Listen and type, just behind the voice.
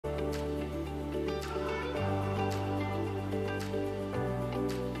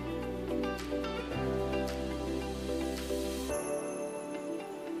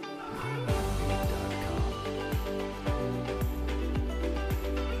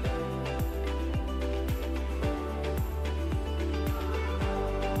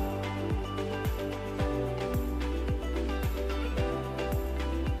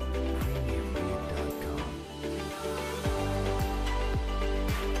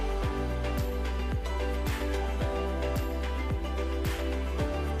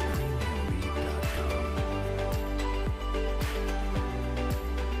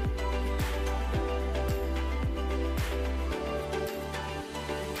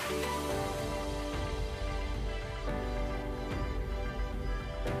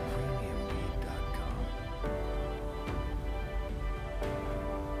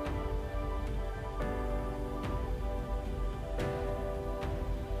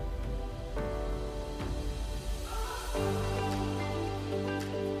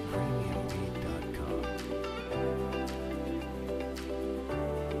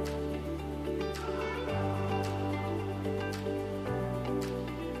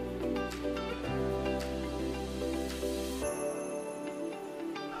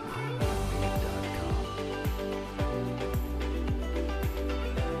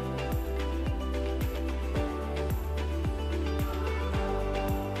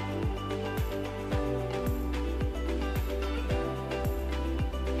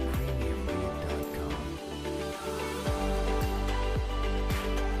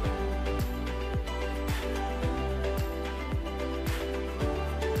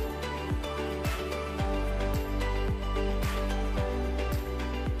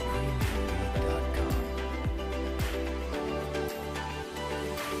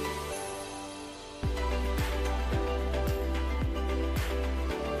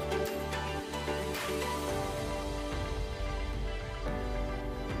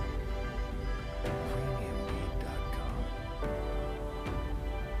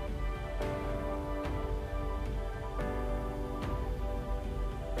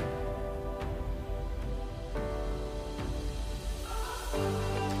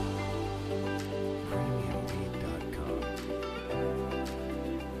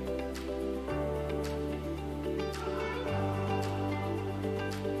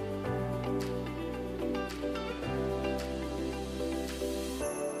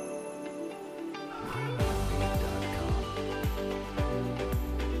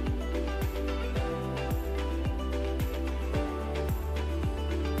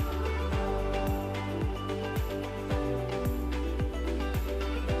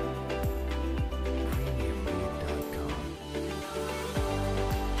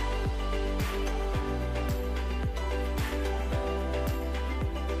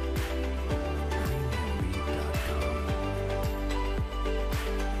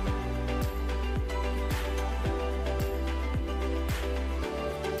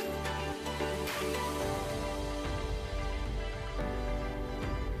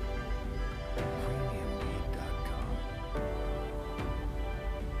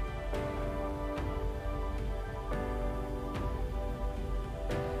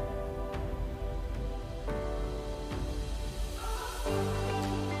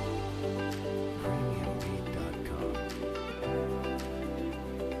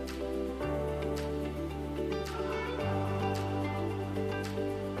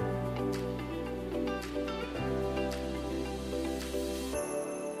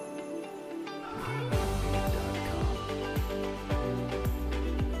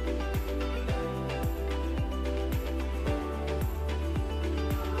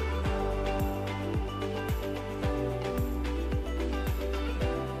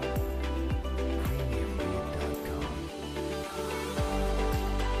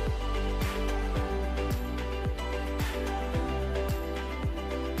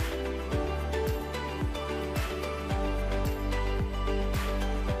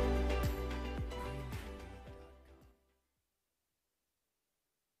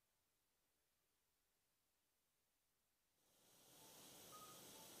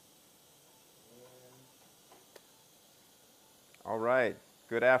All right,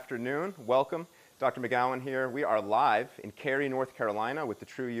 good afternoon. Welcome. Dr. McGowan here. We are live in Cary, North Carolina with the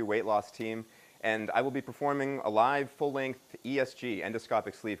True You weight loss team, and I will be performing a live full-length ESG,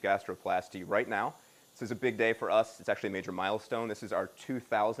 endoscopic sleeve gastroplasty, right now. This is a big day for us. It's actually a major milestone. This is our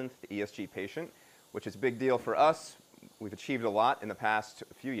 2000th ESG patient, which is a big deal for us. We've achieved a lot in the past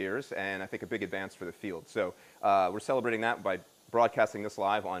few years, and I think a big advance for the field. So we're celebrating that by broadcasting this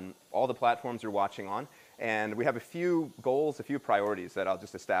live on all the platforms you're watching on. And we have a few goals, a few priorities that I'll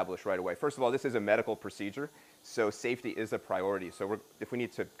just establish right away. First of all, this is a medical procedure, so safety is a priority. So if we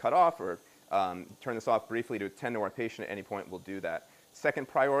need to cut off or turn this off briefly to attend to our patient at any point, we'll do that. Second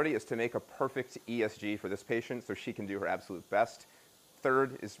priority is to make a perfect ESG for this patient so she can do her absolute best.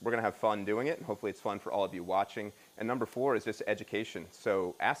 Third is we're going to have fun doing it, and hopefully it's fun for all of you watching. And number four is just education.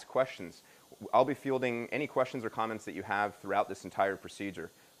 So ask questions. I'll be fielding any questions or comments that you have throughout this entire procedure,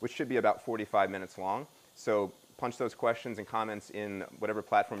 which should be about 45 minutes long. So punch those questions and comments in whatever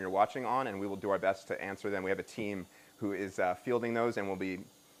platform you're watching on, and we will do our best to answer them. We have a team who is fielding those and will be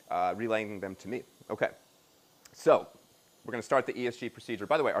relaying them to me. Okay, so we're going to start the ESG procedure.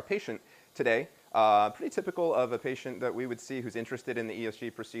 By the way, our patient today, pretty typical of a patient that we would see who's interested in the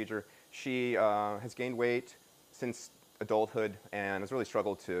ESG procedure. She has gained weight since adulthood and has really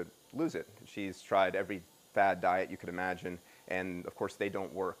struggled to lose it. She's tried every fad diet you could imagine, and of course they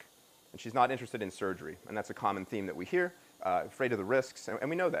don't work. And she's not interested in surgery, and that's a common theme that we hear, afraid of the risks, and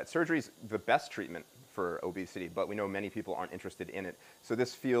we know that. Surgery is the best treatment for obesity, but we know many people aren't interested in it. So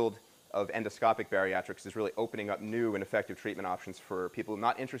this field of endoscopic bariatrics is really opening up new and effective treatment options for people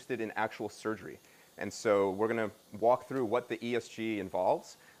not interested in actual surgery. And so we're going to walk through what the ESG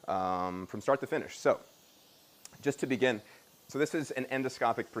involves from start to finish. So just to begin, so this is an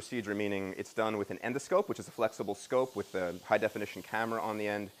endoscopic procedure, meaning it's done with an endoscope, which is a flexible scope with a high-definition camera on the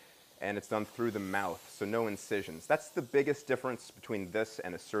end, and it's done through the mouth, so no incisions. That's the biggest difference between this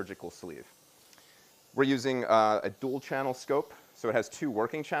and a surgical sleeve. We're using a dual-channel scope, so it has two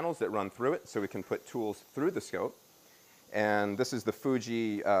working channels that run through it, so we can put tools through the scope. And this is the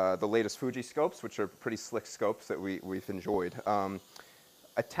Fuji, the latest Fuji scopes, which are pretty slick scopes that we've enjoyed.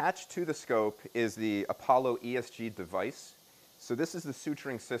 Attached to the scope is the Apollo ESG device. So this is the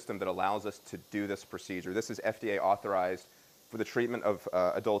suturing system that allows us to do this procedure. This is FDA authorized for the treatment of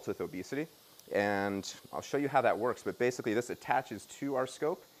adults with obesity. And I'll show you how that works, but basically this attaches to our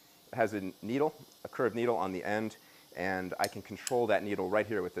scope. It has a needle, a curved needle on the end, and I can control that needle right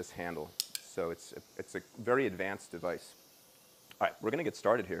here with this handle. So it's a very advanced device. All right, we're going to get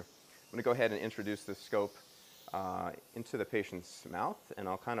started here. I'm going to go ahead and introduce this scope into the patient's mouth, and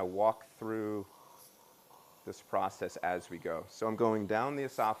I'll kind of walk through this process as we go. So I'm going down the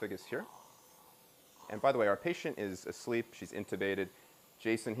esophagus here. And by the way, our patient is asleep. She's intubated.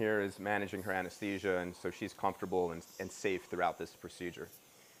 Jason here is managing her anesthesia, and so she's comfortable and safe throughout this procedure.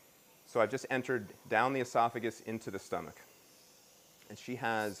 So I've just entered down the esophagus into the stomach. And she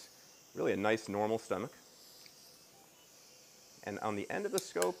has really a nice normal stomach. And on the end of the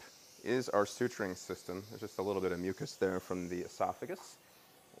scope is our suturing system. There's just a little bit of mucus there from the esophagus.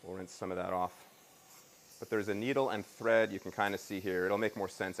 We'll rinse some of that off. But there's a needle and thread you can kind of see here. It'll make more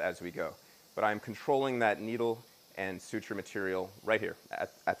sense as we go. But I'm controlling that needle and suture material right here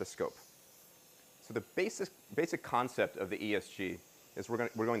at the scope. So the basic concept of the ESG is we're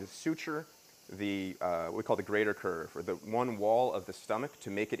going to suture the what we call the greater curve, or the one wall of the stomach, to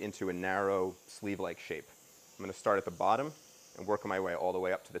make it into a narrow sleeve-like shape. I'm going to start at the bottom and work my way all the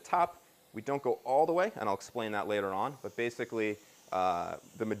way up to the top. We don't go all the way, and I'll explain that later on, but basically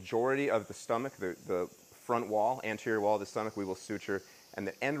the majority of the stomach, the front wall, anterior wall of the stomach, we will suture. And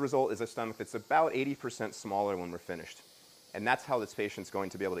the end result is a stomach that's about 80% smaller when we're finished. And that's how this patient's going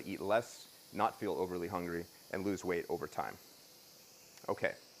to be able to eat less, not feel overly hungry, and lose weight over time.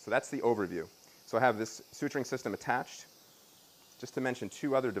 Okay, so that's the overview. So I have this suturing system attached. Just to mention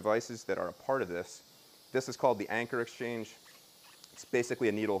two other devices that are a part of this. This is called the anchor exchange. It's basically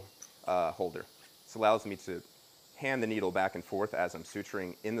a needle holder. This allows me to hand the needle back and forth as I'm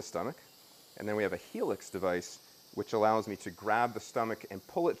suturing in the stomach. And then we have a helix device, which allows me to grab the stomach and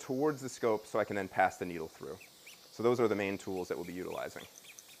pull it towards the scope so I can then pass the needle through. So those are the main tools that we'll be utilizing.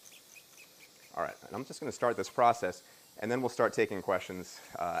 All right, and I'm just going to start this process, and then we'll start taking questions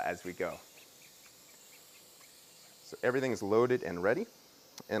as we go. So everything is loaded and ready.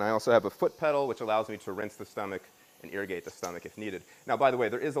 And I also have a foot pedal, which allows me to rinse the stomach and irrigate the stomach if needed. Now, by the way,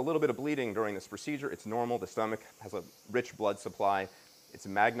 there is a little bit of bleeding during this procedure. It's normal. The stomach has a rich blood supply. It's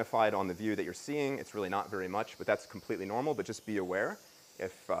magnified on the view that you're seeing. It's really not very much, but that's completely normal. But just be aware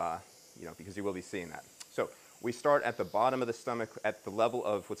if, because you will be seeing that. So we start at the bottom of the stomach at the level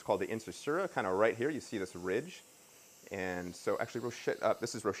of what's called the incisura, kind of right here. You see this ridge. And so actually,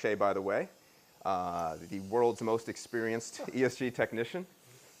 this is Rocher, by the way, the world's most experienced ESG technician.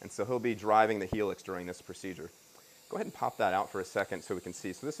 And so he'll be driving the helix during this procedure. Go ahead and pop that out for a second so we can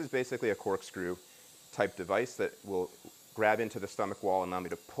see. So this is basically a corkscrew type device that will grab into the stomach wall and allow me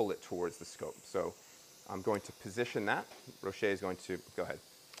to pull it towards the scope. So I'm going to position that. Rocher is going to go ahead.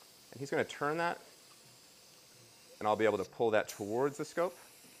 And he's going to turn that, and I'll be able to pull that towards the scope.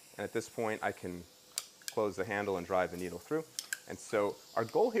 And at this point, I can close the handle and drive the needle through. And so our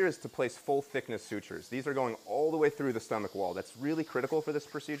goal here is to place full thickness sutures. These are going all the way through the stomach wall. That's really critical for this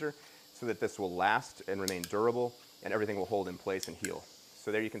procedure so that this will last and remain durable and everything will hold in place and heal.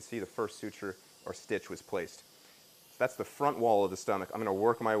 So there you can see the first suture or stitch was placed. That's the front wall of the stomach. I'm going to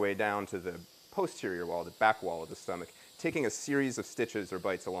work my way down to the posterior wall, the back wall of the stomach, taking a series of stitches or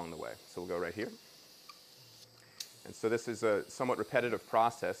bites along the way. So we'll go right here. And so this is a somewhat repetitive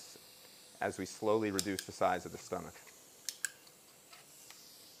process as we slowly reduce the size of the stomach.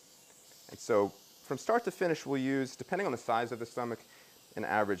 And so from start to finish, we'll use, depending on the size of the stomach, an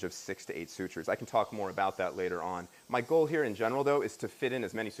average of 6 to 8 sutures. I can talk more about that later on. My goal here in general, though, is to fit in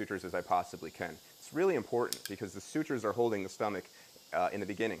as many sutures as I possibly can. It's really important because the sutures are holding the stomach in the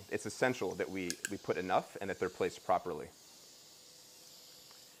beginning. It's essential that we put enough and that they're placed properly.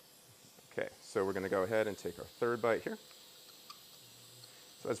 Okay, so we're going to go ahead and take our third bite here.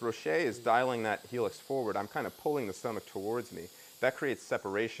 So as Rocher is dialing that helix forward, I'm kind of pulling the stomach towards me. That creates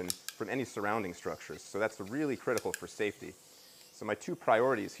separation from any surrounding structures. So that's really critical for safety. So my two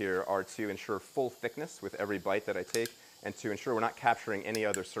priorities here are to ensure full thickness with every bite that I take and to ensure we're not capturing any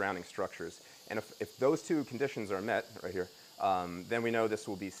other surrounding structures. And if those two conditions are met right here, then we know this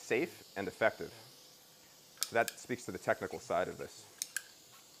will be safe and effective. So that speaks to the technical side of this.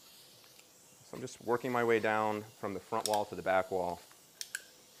 So I'm just working my way down from the front wall to the back wall.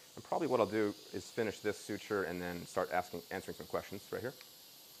 And probably what I'll do is finish this suture and then start answering some questions right here.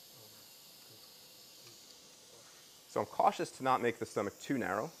 So I'm cautious to not make the stomach too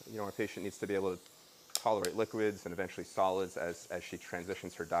narrow. You know, our patient needs to be able to tolerate liquids and eventually solids as she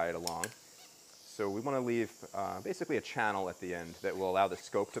transitions her diet along. So we want to leave basically a channel at the end that will allow the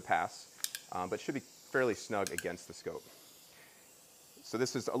scope to pass, but should be fairly snug against the scope. So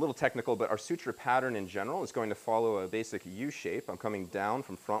this is a little technical, but our suture pattern in general is going to follow a basic U shape. I'm coming down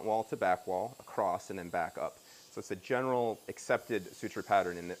from front wall to back wall, across, and then back up. So it's a general accepted suture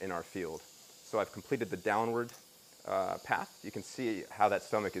pattern in our field. So I've completed the downward path. You can see how that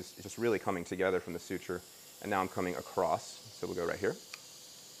stomach is just really coming together from the suture. And now I'm coming across. So we'll go right here.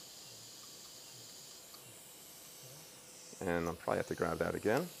 And I'll probably have to grab that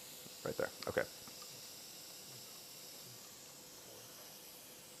again. Right there. Okay.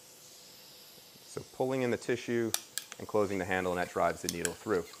 So pulling in the tissue and closing the handle, and that drives the needle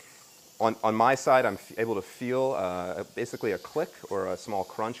through. On my side, I'm able to feel basically a click or a small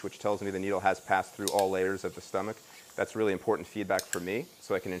crunch, which tells me the needle has passed through all layers of the stomach. That's really important feedback for me,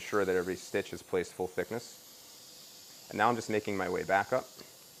 so I can ensure that every stitch is placed full thickness. And now I'm just making my way back up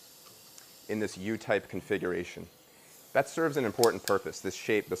in this U-type configuration. That serves an important purpose, this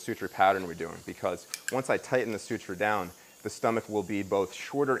shape, the suture pattern we're doing, because once I tighten the suture down, the stomach will be both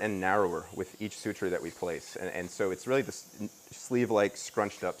shorter and narrower with each suture that we place. And so it's really this sleeve-like,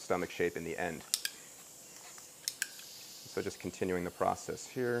 scrunched-up stomach shape in the end. So just continuing the process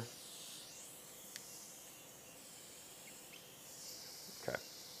here. Okay.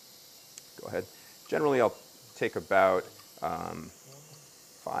 Go ahead. Generally, I'll take about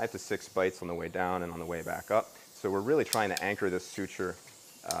 5 to 6 bites on the way down and on the way back up. So we're really trying to anchor this suture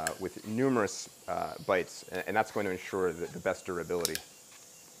with numerous bites, and that's going to ensure the best durability.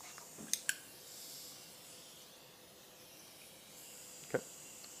 Okay.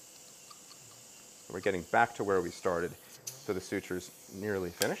 We're getting back to where we started, so the suture's nearly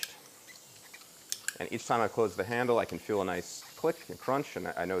finished. And each time I close the handle, I can feel a nice click and crunch, and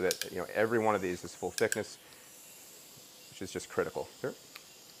I know that every one of these is full thickness, which is just critical. Here.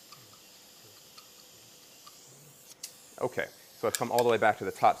 Okay. So I've come all the way back to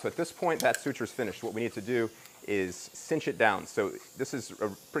the top. So at this point, that suture's finished. What we need to do is cinch it down. So this is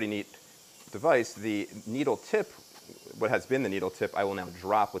a pretty neat device. The needle tip, what has been the needle tip, I will now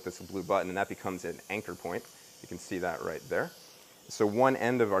drop with this blue button, and that becomes an anchor point. You can see that right there. So one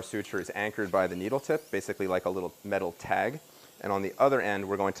end of our suture is anchored by the needle tip, basically like a little metal tag. And on the other end,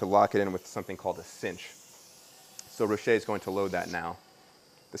 we're going to lock it in with something called a cinch. So Rocher is going to load that now.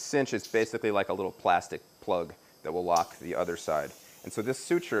 The cinch is basically like a little plastic plug that will lock the other side. And so this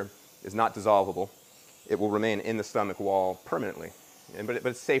suture is not dissolvable. It will remain in the stomach wall permanently, but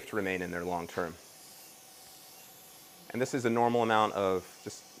it's safe to remain in there long term. And this is a normal amount of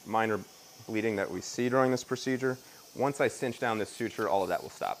just minor bleeding that we see during this procedure. Once I cinch down this suture, all of that will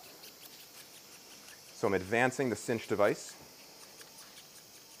stop. So I'm advancing the cinch device.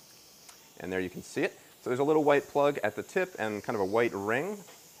 And there you can see it. So there's a little white plug at the tip and kind of a white ring.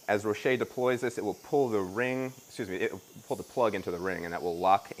 As Roche deploys this, it will pull the ring, it will pull the plug into the ring, and that will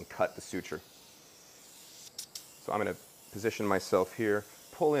lock and cut the suture. So I'm going to position myself here,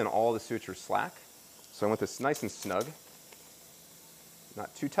 pull in all the suture slack. So I want this nice and snug.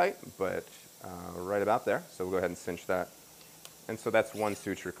 Not too tight, but right about there. So we'll go ahead and cinch that. And so that's one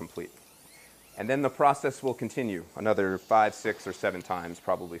suture complete. And then the process will continue another 5, 6, or 7 times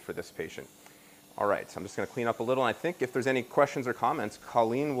probably for this patient. All right, so I'm just going to clean up a little. And I think if there's any questions or comments,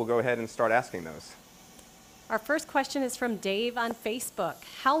 Colleen will go ahead and start asking those. Our first question is from Dave on Facebook.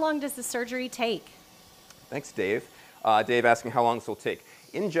 How long does the surgery take? Thanks, Dave. Dave asking how long this will take.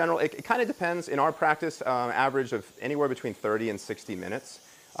 In general, it kind of depends. In our practice, average of anywhere between 30 and 60 minutes.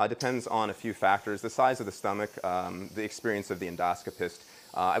 Depends on a few factors, the size of the stomach, the experience of the endoscopist.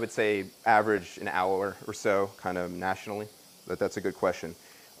 I would say average an hour or so, kind of nationally. That's a good question.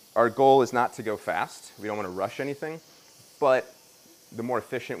 Our goal is not to go fast. We don't want to rush anything. But the more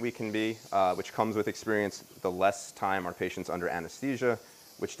efficient we can be, which comes with experience, the less time our patient's under anesthesia,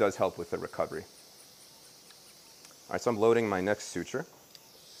 which does help with the recovery. All right, so I'm loading my next suture,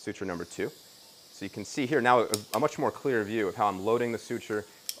 suture number 2. So you can see here now a much more clear view of how I'm loading the suture,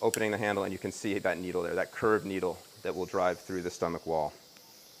 opening the handle, and you can see that needle there, that curved needle that will drive through the stomach wall.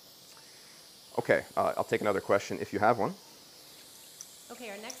 Okay, I'll take another question if you have one. Okay,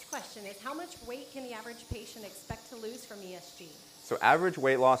 our next question is, how much weight can the average patient expect to lose from ESG? So average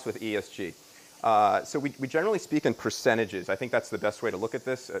weight loss with ESG. So we generally speak in percentages. I think that's the best way to look at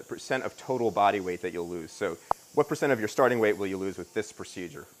this, percent of total body weight that you'll lose. So what percent of your starting weight will you lose with this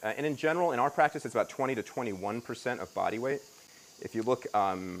procedure? And in general, in our practice, it's about 20 to 21% of body weight. If you look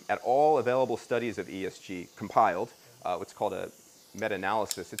at all available studies of ESG compiled, what's called a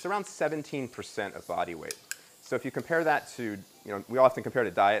meta-analysis, it's around 17% of body weight. So if you compare that to, we often compare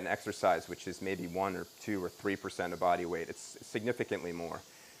to diet and exercise, which is maybe 1 or 2 or 3% of body weight. It's significantly more.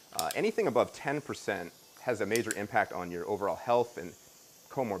 Anything above 10% has a major impact on your overall health and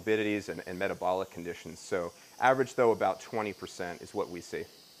comorbidities and metabolic conditions. So average, though, about 20% is what we see.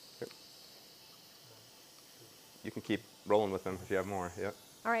 Yep. You can keep rolling with them if you have more. Yep.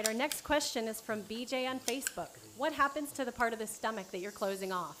 All right, our next question is from BJ on Facebook. What happens to the part of the stomach that you're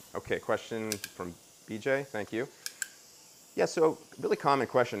closing off? Okay, question from BJ, thank you. Yeah, so really common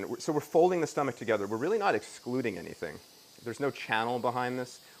question. So we're folding the stomach together. We're really not excluding anything. There's no channel behind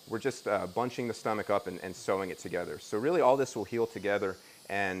this. We're just bunching the stomach up and sewing it together. So really all this will heal together,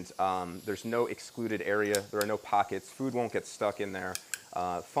 and there's no excluded area. There are no pockets. Food won't get stuck in there.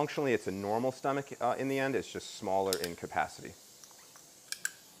 Functionally, it's a normal stomach in the end. It's just smaller in capacity.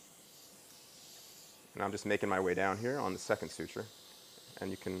 And I'm just making my way down here on the second suture. And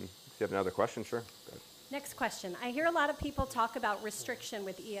you can, if you have another question, sure. Go ahead. Next question. I hear a lot of people talk about restriction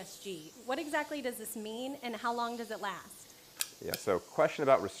with ESG. What exactly does this mean, and how long does it last? Yeah, so question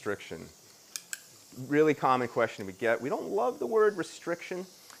about restriction. Really common question we get. We don't love the word restriction.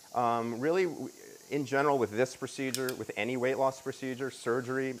 Really, in general, with this procedure, with any weight loss procedure,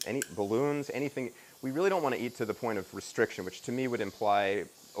 surgery, any balloons, anything, we really don't want to eat to the point of restriction, which to me would imply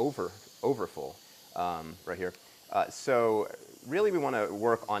overfull. Right here. So really we want to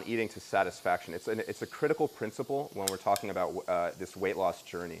work on eating to satisfaction. It's a critical principle when we're talking about this weight loss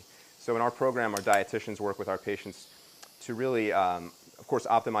journey. So in our program, our dietitians work with our patients to really, of course,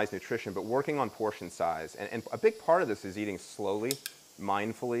 optimize nutrition, but working on portion size. And a big part of this is eating slowly,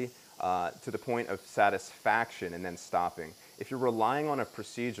 mindfully, to the point of satisfaction and then stopping. If you're relying on a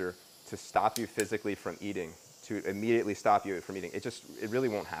procedure to stop you physically from eating, to immediately stop you from eating, it really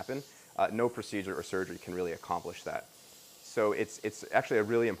won't happen. No procedure or surgery can really accomplish that. So it's actually a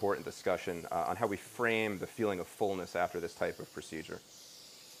really important discussion on how we frame the feeling of fullness after this type of procedure.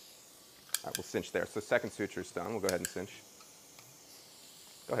 All right, we'll cinch there. So second suture's done. We'll go ahead and cinch.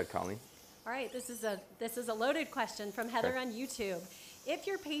 Go ahead, Colleen. All right, this is a loaded question from Heather on YouTube. If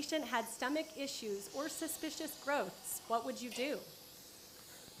your patient had stomach issues or suspicious growths, what would you do?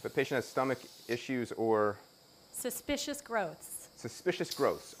 If a patient has stomach issues or? Suspicious growths. Suspicious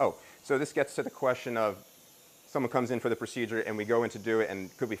growths. Oh, so this gets to the question of someone comes in for the procedure and we go in to do it,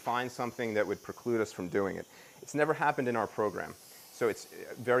 and could we find something that would preclude us from doing it? It's never happened in our program, so it's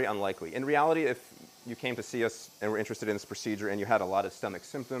very unlikely. In reality, if you came to see us and were interested in this procedure and you had a lot of stomach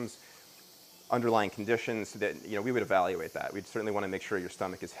symptoms, underlying conditions, that we would evaluate that. We'd certainly want to make sure your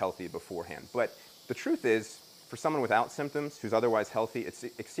stomach is healthy beforehand. But the truth is, for someone without symptoms who's otherwise healthy, it's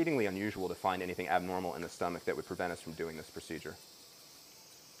exceedingly unusual to find anything abnormal in the stomach that would prevent us from doing this procedure.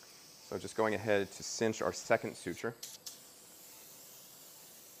 So just going ahead to cinch our second suture.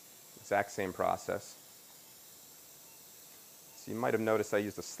 Exact same process. So you might have noticed I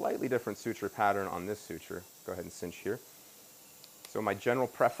used a slightly different suture pattern on this suture. Go ahead and cinch here. So my general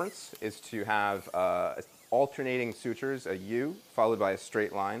preference is to have alternating sutures, a U followed by a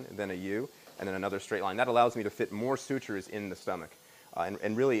straight line, then a U, and then another straight line. That allows me to fit more sutures in the stomach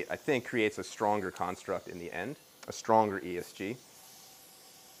and really, I think, creates a stronger construct in the end, a stronger ESG.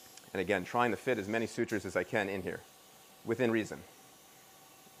 And again, trying to fit as many sutures as I can in here, within reason.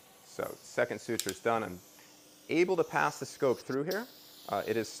 So second suture is done. I'm able to pass the scope through here.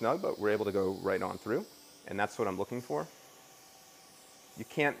 It is snug, but we're able to go right on through, and that's what I'm looking for. You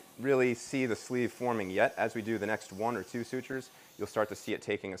can't really see the sleeve forming yet. As we do the next 1 or 2 sutures, you'll start to see it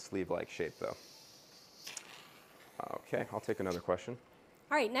taking a sleeve-like shape, though. Okay, I'll take another question.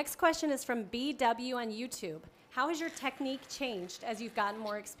 All right, next question is from BW on YouTube. How has your technique changed as you've gotten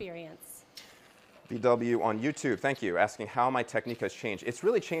more experience? BW on YouTube, thank you, asking how my technique has changed. It's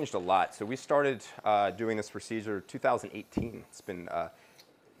really changed a lot. So we started doing this procedure 2018. It's been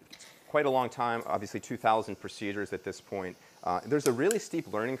quite a long time, obviously 2,000 procedures at this point. There's a really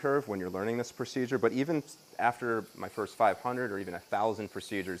steep learning curve when you're learning this procedure, but even after my first 500 or even 1,000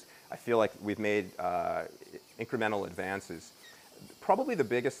 procedures, I feel like we've made incremental advances. Probably the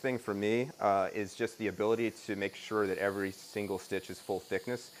biggest thing for me is just the ability to make sure that every single stitch is full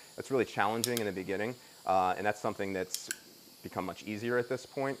thickness. That's really challenging in the beginning, and that's something that's become much easier at this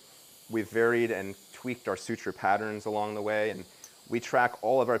point. We've varied and tweaked our suture patterns along the way, and we track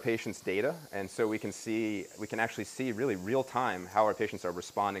all of our patients' data, and so we can actually see really real time how our patients are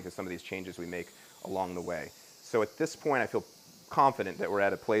responding to some of these changes we make along the way. So at this point, I feel confident that we're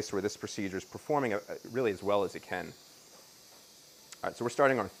at a place where this procedure is performing really as well as it can. All right, so we're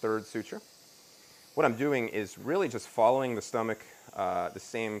starting our third suture. What I'm doing is really just following the stomach, the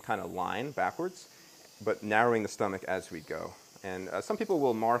same kind of line backwards, but narrowing the stomach as we go. And some people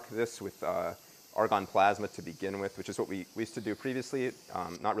will mark this with argon plasma to begin with, which is what we used to do previously,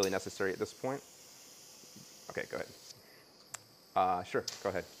 not really necessary at this point. Okay, go ahead. Sure, go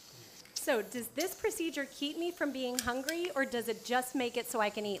ahead. So does this procedure keep me from being hungry, or does it just make it so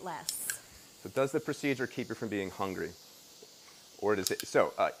I can eat less? So does the procedure keep you from being hungry? Or does it?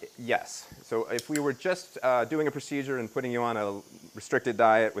 So yes. So if we were just doing a procedure and putting you on a restricted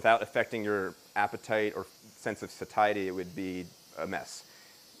diet without affecting your appetite or sense of satiety, it would be a mess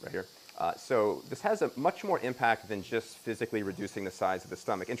right here. So this has a much more impact than just physically reducing the size of the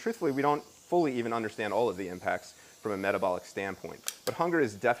stomach. And truthfully, we don't fully even understand all of the impacts from a metabolic standpoint. But hunger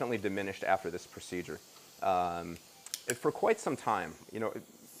is definitely diminished after this procedure. For quite some time,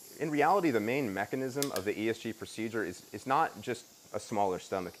 in reality, the main mechanism of the ESG procedure is not just a smaller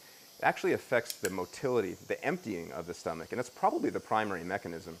stomach. It actually affects the motility, the emptying of the stomach, and that's probably the primary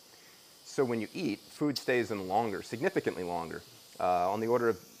mechanism. So when you eat, food stays in longer, significantly longer, on the order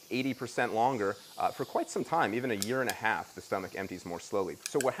of 80% longer for quite some time, even a year and a half, the stomach empties more slowly.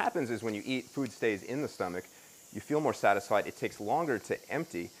 So what happens is when you eat, food stays in the stomach, you feel more satisfied, it takes longer to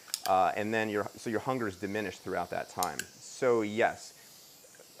empty, and then your hunger is diminished throughout that time. So yes,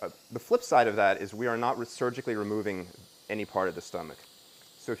 the flip side of that is we are not surgically removing any part of the stomach.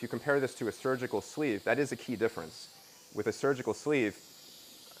 So if you compare this to a surgical sleeve, that is a key difference. With a surgical sleeve,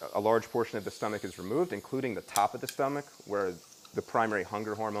 a large portion of the stomach is removed, including the top of the stomach, where the primary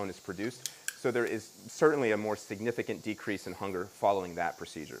hunger hormone is produced. So there is certainly a more significant decrease in hunger following that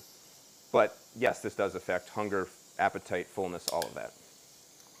procedure. But yes, this does affect hunger, appetite, fullness, all of that.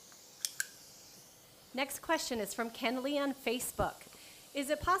 Next question is from Ken Lee on Facebook. Is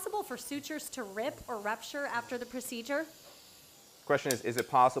it possible for sutures to rip or rupture after the procedure? The question is it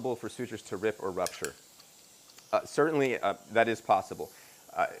possible for sutures to rip or rupture? Certainly, that is possible.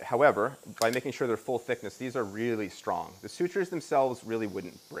 However, by making sure they're full thickness, these are really strong. The sutures themselves really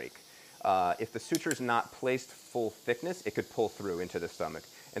wouldn't break. If the suture is not placed full thickness, it could pull through into the stomach.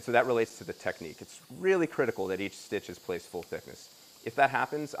 And so that relates to the technique. It's really critical that each stitch is placed full thickness. If that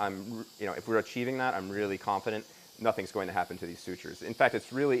happens, if we're achieving that, I'm really confident nothing's going to happen to these sutures. In fact,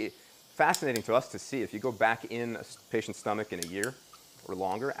 it's really fascinating to us to see if you go back in a patient's stomach in a year or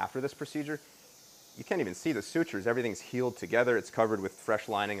longer after this procedure, you can't even see the sutures. Everything's healed together. It's covered with fresh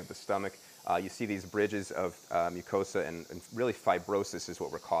lining of the stomach. You see these bridges of mucosa, and really fibrosis is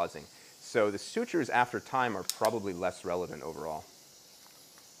what we're causing. So the sutures after time are probably less relevant overall.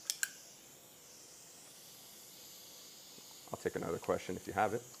 I'll take another question if you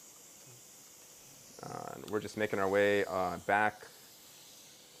have it. We're just making our way back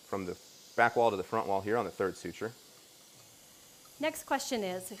from the back wall to the front wall here on the third suture. Next question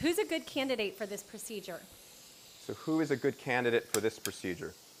is, who's a good candidate for this procedure? So who is a good candidate for this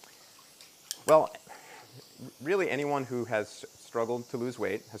procedure? Well, really anyone who has struggled to lose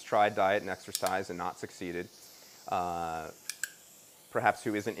weight, has tried diet and exercise and not succeeded, perhaps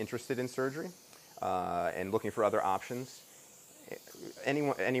who isn't interested in surgery and looking for other options,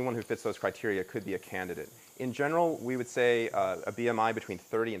 anyone who fits those criteria could be a candidate. In general, we would say a BMI between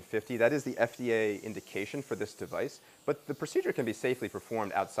 30 and 50. That is the FDA indication for this device, but the procedure can be safely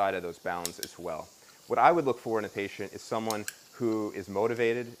performed outside of those bounds as well. What I would look for in a patient is someone who is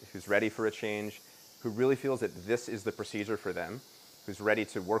motivated, who's ready for a change, who really feels that this is the procedure for them, who's ready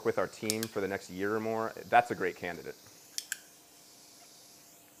to work with our team for the next year or more. That's a great candidate.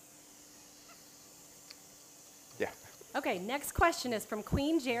 Yeah. Okay, next question is from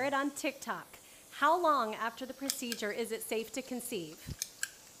Queen Jared on TikTok. How long after the procedure is it safe to conceive?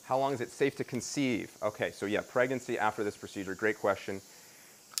 How long is it safe to conceive? Okay, so yeah, pregnancy after this procedure, great question.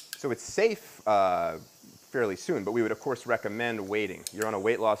 So it's safe fairly soon, but we would of course recommend waiting. You're on a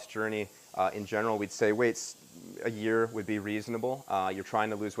weight loss journey. In general, we'd say wait a year would be reasonable. You're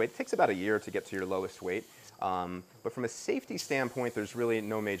trying to lose weight. It takes about a year to get to your lowest weight. But from a safety standpoint, there's really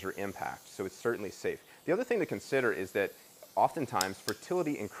no major impact, so it's certainly safe. The other thing to consider is that oftentimes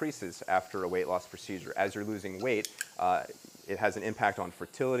fertility increases after a weight loss procedure. As you're losing weight, it has an impact on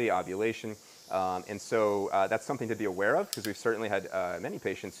fertility, ovulation, and so that's something to be aware of, because we've certainly had many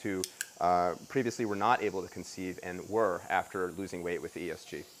patients who previously were not able to conceive and were after losing weight with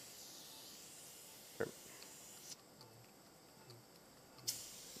ESG.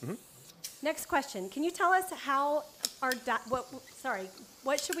 Next question. Can you tell us how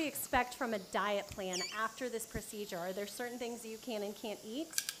what should we expect from a diet plan after this procedure? Are there certain things you can and can't eat?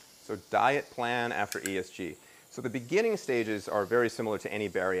 So diet plan after ESG. So the beginning stages are very similar to any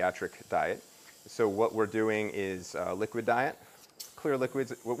bariatric diet. So what we're doing is liquid diet, clear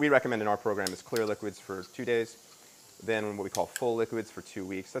liquids. What we recommend in our program is clear liquids for 2 days, then what we call full liquids for 2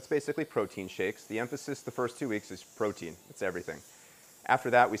 weeks. That's basically protein shakes. The emphasis the first 2 weeks is protein. It's everything.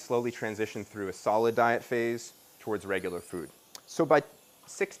 After that, we slowly transition through a solid diet phase towards regular food. So by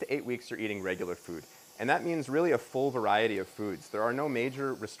 6 to 8 weeks, you're eating regular food. And that means really a full variety of foods. There are no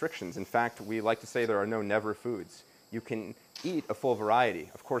major restrictions. In fact, we like to say there are no never foods. You can eat a full variety.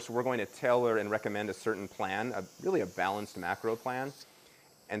 Of course, we're going to tailor and recommend a certain plan, really a balanced macro plan.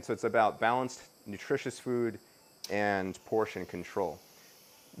 And so it's about balanced, nutritious food and portion control.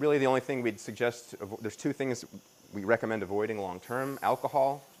 Really, the only thing we'd suggest, there's 2 things we recommend avoiding long term.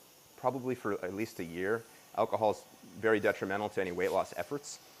 Alcohol, probably for at least a year. Alcohol is very detrimental to any weight loss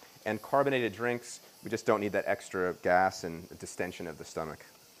efforts. And carbonated drinks, we just don't need that extra gas and distension of the stomach.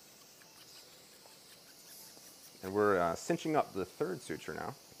 And we're cinching up the 3rd suture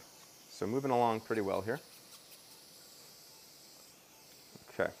now. So moving along pretty well here.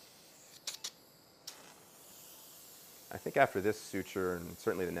 Okay. I think after this suture, and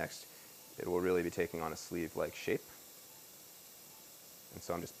certainly the next, it will really be taking on a sleeve-like shape. And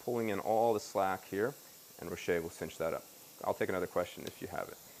so I'm just pulling in all the slack here, and Roche will cinch that up. I'll take another question if you have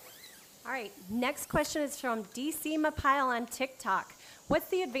it. All right, next question is from DC Mapile on TikTok. What's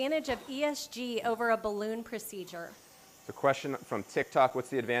the advantage of ESG over a balloon procedure? The question from TikTok, what's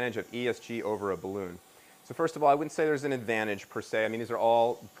the advantage of ESG over a balloon? So first of all, I wouldn't say there's an advantage per se. I mean, these are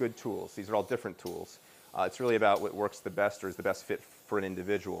all good tools. These are all different tools. It's really about what works the best or is the best fit for an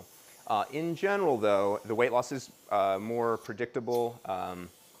individual. In general, though, the weight loss is more predictable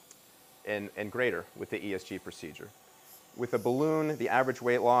and greater with the ESG procedure. With a balloon, the average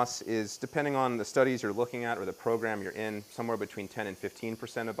weight loss is, depending on the studies you're looking at or the program you're in, somewhere between 10 and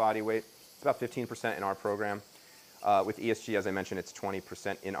 15% of body weight. It's about 15% in our program. With ESG, as I mentioned, it's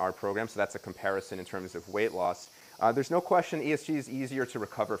 20% in our program, so that's a comparison in terms of weight loss. There's no question ESG is easier to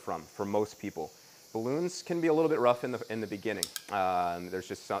recover from for most people. Balloons can be a little bit rough in the beginning. There's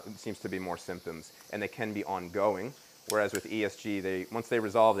just seems to be more symptoms, and they can be ongoing. Whereas with ESG, once they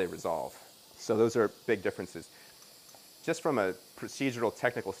resolve, they resolve. So those are big differences. Just from a procedural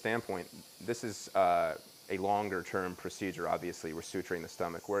technical standpoint, this is a longer-term procedure. Obviously, we're suturing the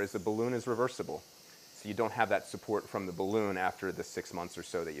stomach, whereas the balloon is reversible. So you don't have that support from the balloon after the 6 months or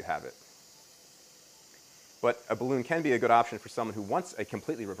so that you have it. But a balloon can be a good option for someone who wants a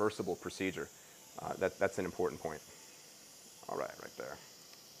completely reversible procedure. That's an important point. All right there.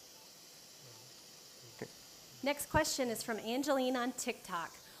 Okay. Next question is from Angeline on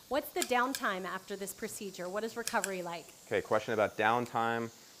TikTok. What's the downtime after this procedure? What is recovery like? Okay, question about downtime.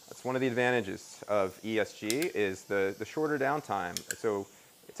 That's one of the advantages of ESG is the shorter downtime. So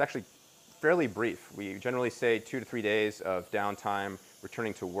it's actually fairly brief. We generally say 2 to 3 days of downtime,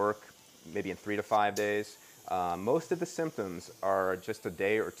 returning to work maybe in 3 to 5 days. Most of the symptoms are just a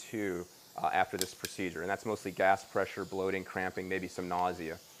day or two after this procedure, and that's mostly gas pressure, bloating, cramping, maybe some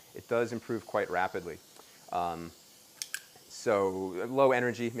nausea. it does improve quite rapidly. So low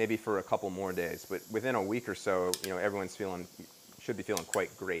energy, maybe for a couple more days, but within a week or so, everyone's should be feeling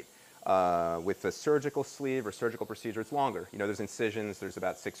quite great. With the surgical sleeve or surgical procedure, it's longer. There's incisions, there's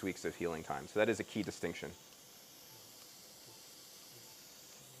about 6 weeks of healing time. So that is a key distinction.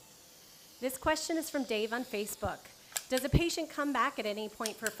 This question is from Dave on Facebook. Does a patient come back at any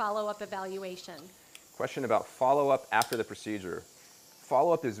point for follow-up evaluation? Question about follow-up after the procedure.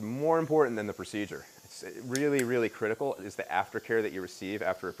 Follow-up is more important than the procedure. It's really, really critical is the aftercare that you receive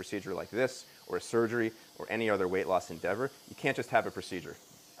after a procedure like this, or a surgery, or any other weight loss endeavor. You can't just have a procedure.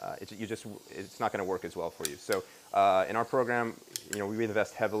 It's not going to work as well for you. So in our program, we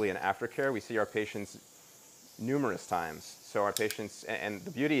invest heavily in aftercare. We see our patients numerous times. So our patients, and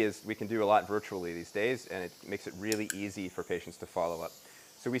the beauty is we can do a lot virtually these days, and it makes it really easy for patients to follow up.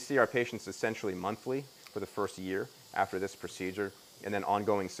 So we see our patients essentially monthly for the first year after this procedure, and then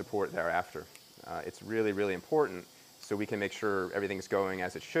ongoing support thereafter. It's really, really important so we can make sure everything's going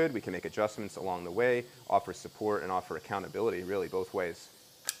as it should. We can make adjustments along the way, offer support, and offer accountability, really, both ways.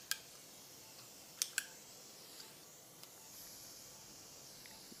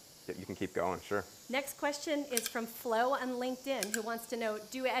 You can keep going, sure. Next question is from Flo on LinkedIn, who wants to know,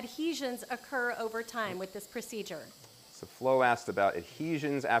 do adhesions occur over time with this procedure? So Flo asked about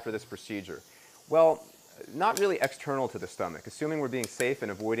adhesions after this procedure. Well, not really external to the stomach. Assuming we're being safe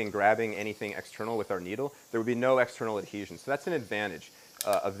and avoiding grabbing anything external with our needle, there would be no external adhesions. So that's an advantage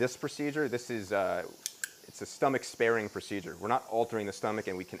of this procedure. It's a stomach-sparing procedure. We're not altering the stomach,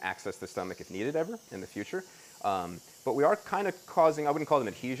 and we can access the stomach if needed ever in the future. But we are kind of causing, I wouldn't call them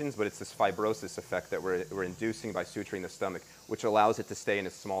adhesions, but it's this fibrosis effect that we're inducing by suturing the stomach, which allows it to stay in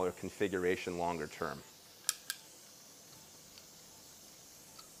a smaller configuration longer term.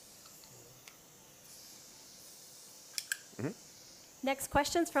 Next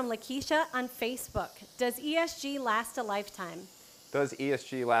question's from Lakeisha on Facebook. Does ESG last a lifetime? Does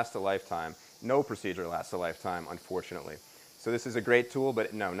ESG last a lifetime? No procedure lasts a lifetime, unfortunately. So this is a great tool,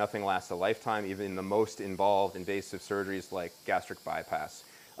 but no, nothing lasts a lifetime, even the most involved invasive surgeries like gastric bypass.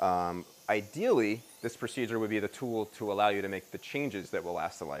 Ideally, this procedure would be the tool to allow you to make the changes that will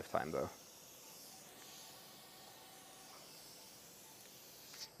last a lifetime, though.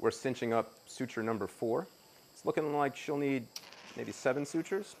 We're cinching up suture number 4. It's looking like she'll need maybe 7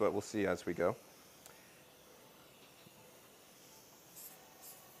 sutures, but we'll see as we go.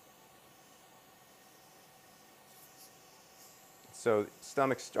 So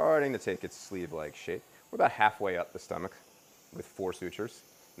stomach starting to take its sleeve-like shape. We're about halfway up the stomach with 4 sutures,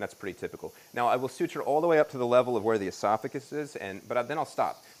 and that's pretty typical. Now I will suture all the way up to the level of where the esophagus is, but then I'll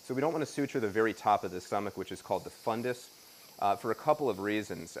stop. So we don't want to suture the very top of the stomach, which is called the fundus, for a couple of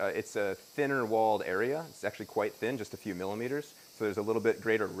reasons. It's a thinner walled area. It's actually quite thin, just a few millimeters, so there's a little bit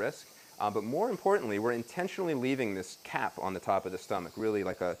greater risk. But more importantly, we're intentionally leaving this cap on the top of the stomach, really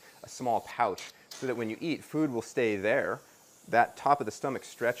like a small pouch, so that when you eat, food will stay there. That top of the stomach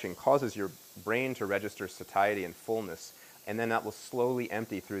stretching causes your brain to register satiety and fullness, and then that will slowly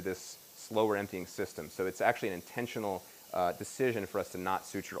empty through this slower emptying system. So it's actually an intentional decision for us to not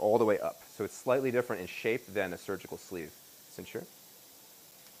suture all the way up. So it's slightly different in shape than a surgical sleeve. Cinture.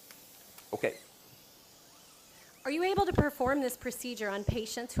 Okay. Are you able to perform this procedure on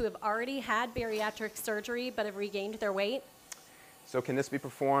patients who have already had bariatric surgery but have regained their weight? So can this be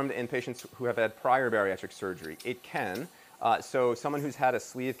performed in patients who have had prior bariatric surgery? It can. So someone who's had a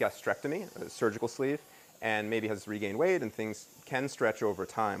sleeve gastrectomy, a surgical sleeve, and maybe has regained weight and things can stretch over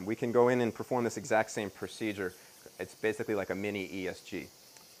time, we can go in and perform this exact same procedure. It's basically like a mini ESG.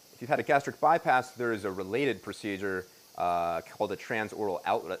 If you've had a gastric bypass, there is a related procedure called a transoral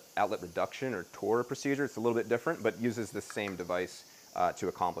outlet reduction, or TOR procedure. It's a little bit different, but uses the same device to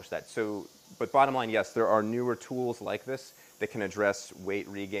accomplish that. So, but bottom line, yes, there are newer tools like this that can address weight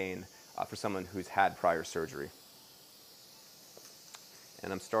regain for someone who's had prior surgery.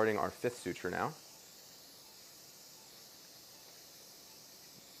 And I'm starting our 5th suture now.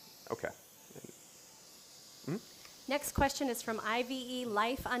 Okay. Next question is from IVE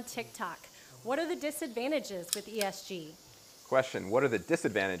Life on TikTok. What are the disadvantages with ESG? Question, what are the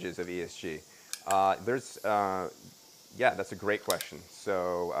disadvantages of ESG? Yeah, that's a great question.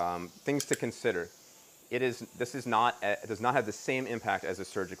 So things to consider. This does not have the same impact as a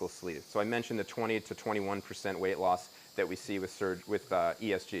surgical sleeve. So I mentioned the 20 to 21% weight loss that we see with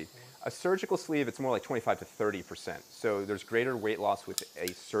ESG. A surgical sleeve, it's more like 25 to 30%. So there's greater weight loss with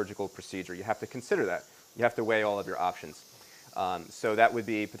a surgical procedure. You have to consider that. You have to weigh all of your options. So that would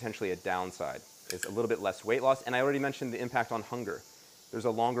be potentially a downside. It's a little bit less weight loss. And I already mentioned the impact on hunger. There's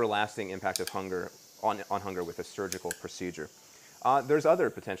a longer lasting impact of hunger on hunger with a surgical procedure. There's other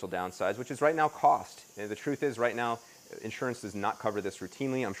potential downsides, which is right now cost. And the truth is right now, insurance does not cover this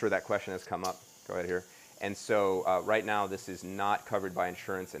routinely. I'm sure that question has come up. Go ahead here. And so right now, this is not covered by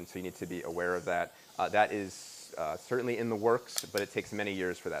insurance, and so you need to be aware of that. That is certainly in the works, but it takes many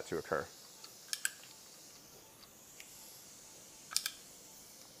years for that to occur.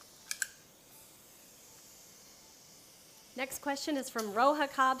 Next question is from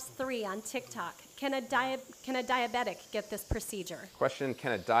Roha Cobbs 3 on TikTok. Can a diabetic get this procedure? Question,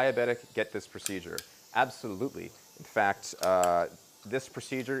 can a diabetic get this procedure? Absolutely. In fact, this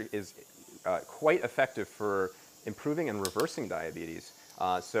procedure is quite effective for improving and reversing diabetes.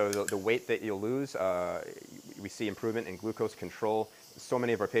 So the weight that you'll lose, we see improvement in glucose control. So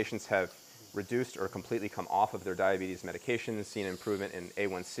many of our patients have reduced or completely come off of their diabetes medications, seen improvement in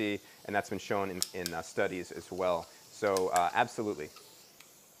A1C, and that's been shown in studies as well. So absolutely.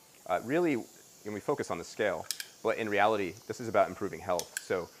 Really, we focus on the scale, but in reality, this is about improving health.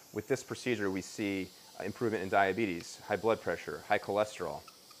 So with this procedure, we see improvement in diabetes, high blood pressure, high cholesterol.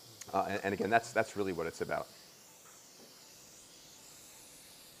 And again, that's really what it's about.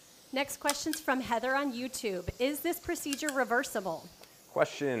 Next question's from Heather on YouTube. Is this procedure reversible?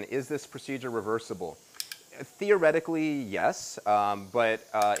 Question, is this procedure reversible? Theoretically, yes, but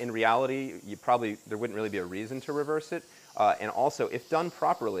in reality, there wouldn't really be a reason to reverse it. And also, if done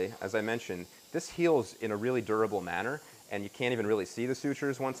properly, as I mentioned, this heals in a really durable manner, and you can't even really see the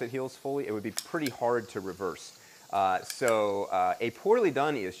sutures once it heals fully. It would be pretty hard to reverse. So a poorly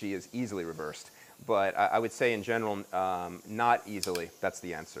done ESG is easily reversed, but I would say in general, not easily. That's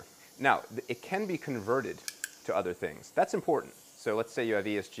the answer. Now, it can be converted to other things. That's important. So let's say you have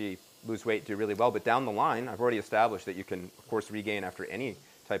ESG, lose weight, do really well, but down the line, I've already established that you can, of course, regain after any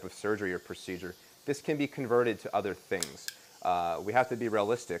type of surgery or procedure. This can be converted to other things. We have to be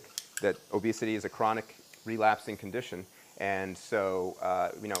realistic that obesity is a chronic relapsing condition, and so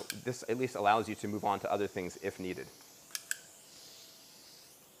this at least allows you to move on to other things if needed.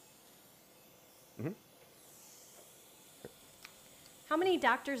 Mm-hmm. How many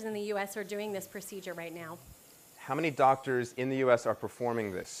doctors in the U.S. are doing this procedure right now? How many doctors in the U.S. are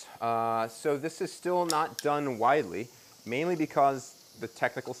performing this? So this is still not done widely, mainly because the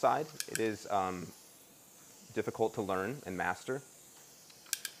technical side, it is difficult to learn and master.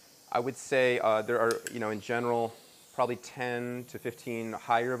 I would say there are, in general, probably 10 to 15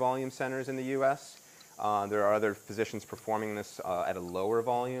 higher volume centers in the U.S. There are other physicians performing this at a lower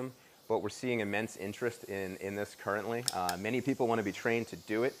volume, but we're seeing immense interest in this currently. Many people want to be trained to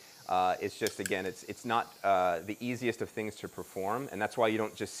do it. It's just, again, it's not the easiest of things to perform, and that's why you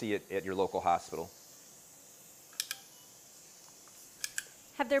don't just see it at your local hospital.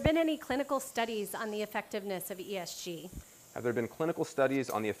 Have there been any clinical studies on the effectiveness of ESG? Have there been clinical studies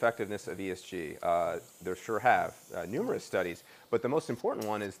on the effectiveness of ESG? There sure have, numerous studies, but the most important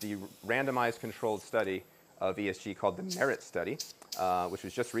one is the randomized controlled study of ESG called the MERIT study, which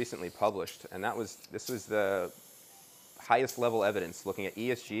was just recently published, and this was the highest level evidence looking at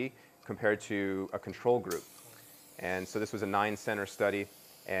ESG compared to a control group. And so this was a 9-center study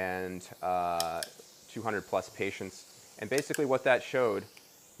and 200 plus patients. And basically what that showed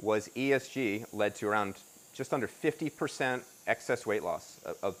was ESG led to around just under 50% excess weight loss.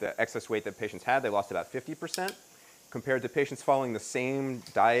 Of the excess weight that patients had, they lost about 50%, compared to patients following the same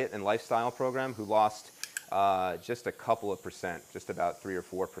diet and lifestyle program who lost just a couple of percent, just about 3 or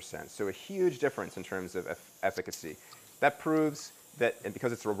 4%. So a huge difference in terms of efficacy. That proves that, and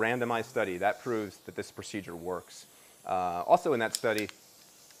because it's a randomized study, that proves that this procedure works. Also in that study,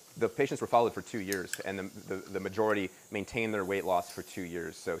 the patients were followed for 2 years, and the majority maintained their weight loss for 2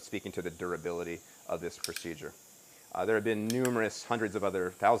 years, so speaking to the durability of this procedure. There have been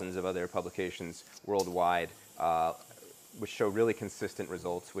thousands of other publications worldwide which show really consistent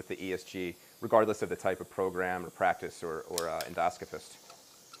results with the ESG, regardless of the type of program or practice or endoscopist.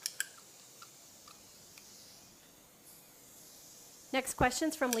 Next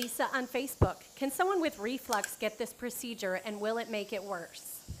question's from Lisa on Facebook. Can someone with reflux get this procedure, and will it make it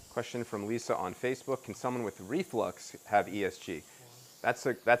worse? Question from Lisa on Facebook. Can someone with reflux have ESG?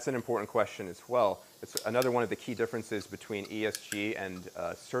 That's an important question as well. It's another one of the key differences between ESG and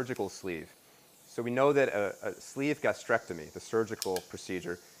surgical sleeve. So we know that a sleeve gastrectomy, the surgical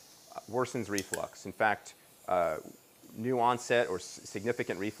procedure, worsens reflux. In fact, new onset or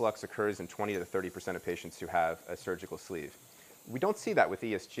significant reflux occurs in 20 to 30% of patients who have a surgical sleeve. We don't see that with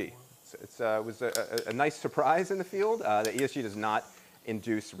ESG. It was a nice surprise in the field that ESG does not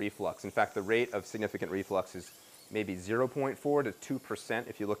induce reflux. In fact, the rate of significant reflux is maybe 0.4 to 2%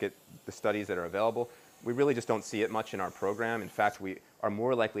 if you look at the studies that are available. We really just don't see it much in our program. In fact, we are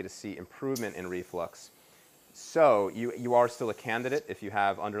more likely to see improvement in reflux So you are still a candidate if you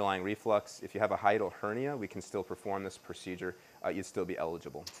have underlying reflux. If you have a hiatal hernia, we can still perform this procedure. You'd still be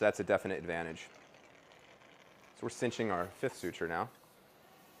eligible. So that's a definite advantage. So we're cinching our 5th suture now.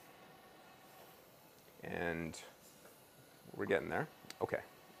 And we're getting there. Okay.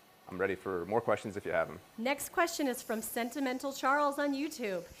 I'm ready for more questions if you have them. Next question is from Sentimental Charles on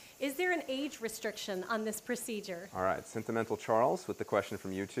YouTube. Is there an age restriction on this procedure? All right, Sentimental Charles with the question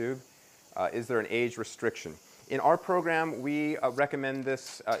from YouTube. Is there an age restriction? In our program, we recommend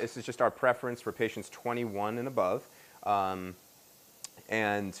this. This is just our preference for patients 21 and above.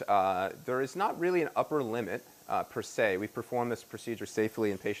 There is not really an upper limit per se. We perform this procedure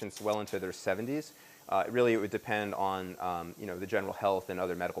safely in patients well into their 70s. Really, it would depend on the general health and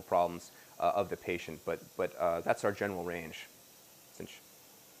other medical problems of the patient, but that's our general range.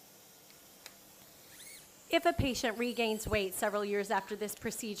 If a patient regains weight several years after this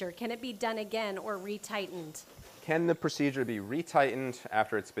procedure, can it be done again or retightened? Can the procedure be retightened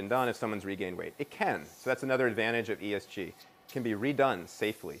after it's been done if someone's regained weight? It can. So that's another advantage of ESG. It can be redone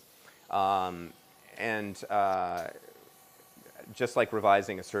safely. Just like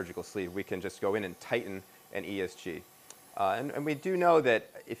revising a surgical sleeve, we can just go in and tighten an ESG. And we do know that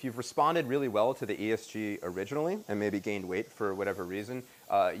if you've responded really well to the ESG originally and maybe gained weight for whatever reason,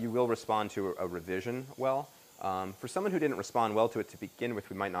 you will respond to a revision well. For someone who didn't respond well to it to begin with,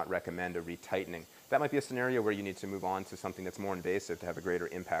 we might not recommend a retightening. That might be a scenario where you need to move on to something that's more invasive to have a greater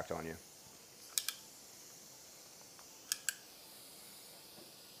impact on you.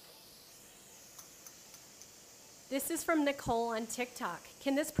 This is from Nicole on TikTok.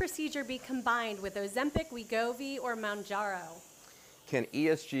 Can this procedure be combined with Ozempic, Wegovy, or Mounjaro? Can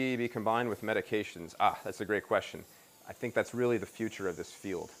ESG be combined with medications? That's a great question. I think that's really the future of this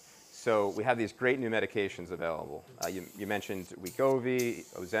field. So we have these great new medications available. You mentioned Wegovy,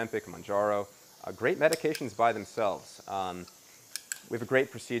 Ozempic, Mounjaro. Great medications by themselves. We have a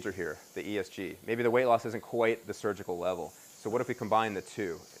great procedure here, the ESG. Maybe the weight loss isn't quite the surgical level. So what if we combine the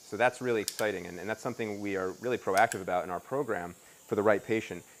two? So that's really exciting, and that's something we are really proactive about in our program for the right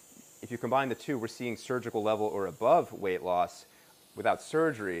patient. If you combine the two, we're seeing surgical level or above weight loss without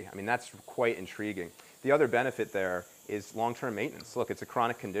surgery. I mean, that's quite intriguing. The other benefit there is long-term maintenance. Look, it's a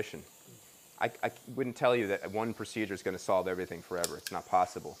chronic condition. I wouldn't tell you that one procedure is going to solve everything forever. It's not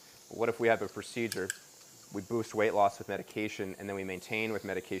possible. But what if we have a procedure, we boost weight loss with medication, and then we maintain with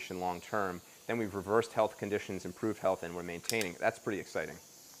medication long-term? Then we've reversed health conditions, improved health, and we're maintaining. That's pretty exciting.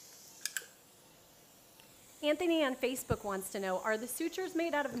 Anthony on Facebook wants to know, are the sutures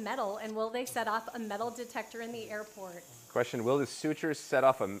made out of metal, and will they set off a metal detector in the airport? Question, will the sutures set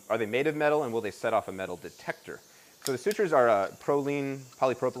off, are they made of metal, and will they set off a metal detector? So the sutures are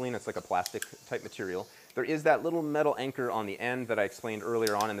polypropylene, it's like a plastic type material. There is that little metal anchor on the end that I explained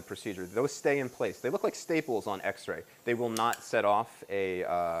earlier on in the procedure. Those stay in place. They look like staples on X-ray. They will not set off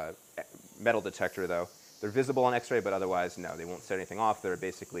a metal detector, though. They're visible on X-ray, but otherwise, no, they won't set anything off. They're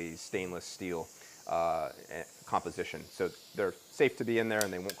basically stainless steel composition. So they're safe to be in there,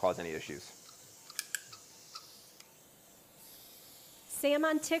 and they won't cause any issues. Sam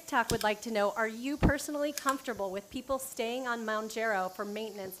on TikTok would like to know, are you personally comfortable with people staying on Mounjaro for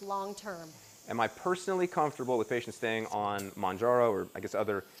maintenance long term? Am I personally comfortable with patients staying on Mounjaro or I guess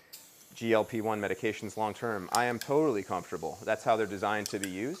other GLP-1 medications long term? I am totally comfortable. That's how they're designed to be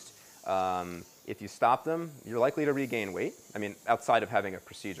used. If you stop them, you're likely to regain weight. I mean, outside of having a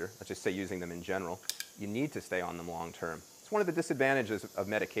procedure, let's just say using them in general, you need to stay on them long term. It's one of the disadvantages of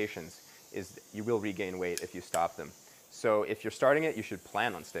medications is you will regain weight if you stop them. So if you're starting it, you should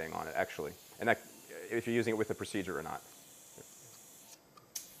plan on staying on it, actually, and that, if you're using it with a procedure or not.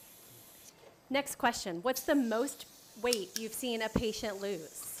 Next question. What's the most weight you've seen a patient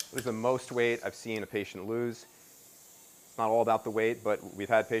lose? What is the most weight I've seen a patient lose? It's not all about the weight, but we've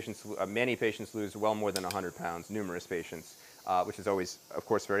had patients, many patients lose well more than 100 pounds, numerous patients, which is always, of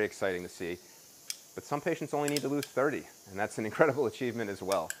course, very exciting to see. But some patients only need to lose 30, and that's an incredible achievement as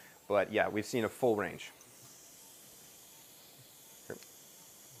well. But yeah, we've seen a full range. Here.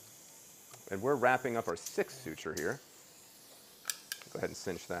 And we're wrapping up our 6th suture here. Go ahead and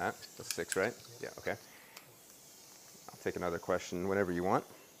cinch that. That's 6, right? Yeah, okay. I'll take another question whenever you want.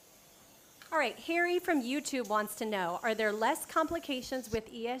 All right, Harry from YouTube wants to know, are there less complications with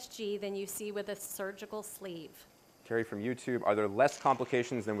ESG than you see with a surgical sleeve? Harry from YouTube, are there less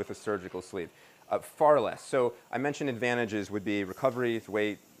complications than with a surgical sleeve? Far less. So I mentioned advantages would be recovery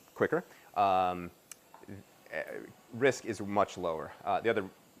way quicker. Risk is much lower. The other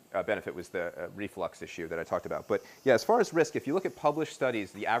benefit was the reflux issue that I talked about. But yeah, as far as risk, if you look at published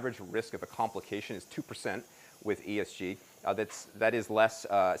studies, the average risk of a complication is 2%, with ESG. That is less,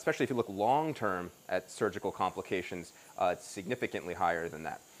 especially if you look long-term at surgical complications, it's significantly higher than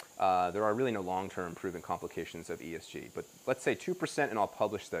that. There are really no long-term proven complications of ESG, but let's say 2% in all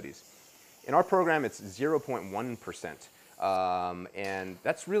published studies. In our program, it's 0.1%, and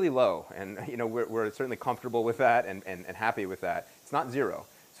that's really low, and we're certainly comfortable with that and happy with that. It's not zero,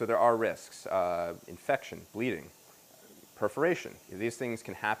 so there are risks, infection, bleeding, perforation. These things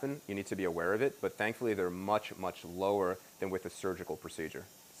can happen. You need to be aware of it, but thankfully they're much, much lower than with a surgical procedure.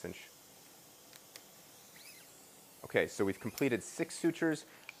 Cinch. Okay, so we've completed 6 sutures,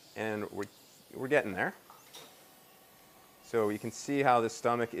 and we're getting there. So you can see how the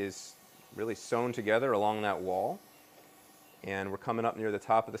stomach is really sewn together along that wall, and we're coming up near the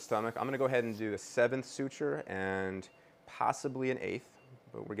top of the stomach. I'm going to go ahead and do a 7th suture and possibly an 8th,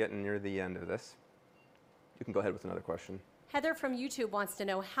 but we're getting near the end of this. You can go ahead with another question. Heather from YouTube wants to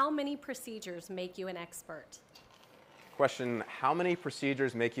know, how many procedures make you an expert? Question, how many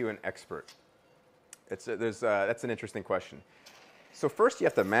procedures make you an expert? That's an interesting question. So first you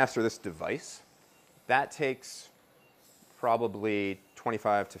have to master this device. That takes probably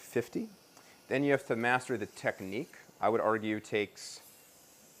 25 to 50. Then you have to master the technique. I would argue takes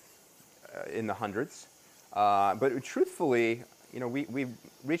in the hundreds. But truthfully, we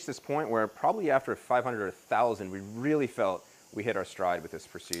reached this point where probably after 500 or 1,000, we really felt we hit our stride with this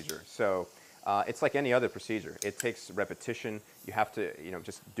procedure. So it's like any other procedure. It takes repetition. You have to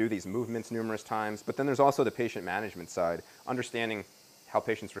just do these movements numerous times. But then there's also the patient management side, understanding how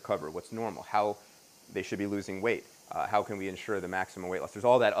patients recover, what's normal, how they should be losing weight, how can we ensure the maximum weight loss. There's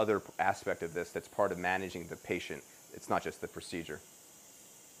all that other aspect of this that's part of managing the patient. It's not just the procedure.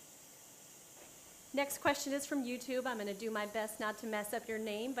 Next question is from YouTube. I'm going to do my best not to mess up your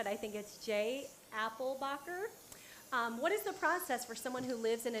name, but I think it's Jay Applebacher. What is the process for someone who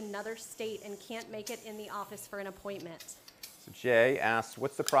lives in another state and can't make it in the office for an appointment? So Jay asks,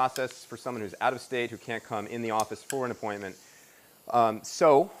 what's the process for someone who's out of state who can't come in the office for an appointment?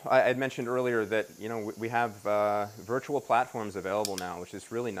 So I had mentioned earlier that we have virtual platforms available now, which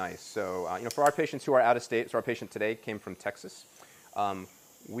is really nice. So for our patients who are out of state, so our patient today came from Texas.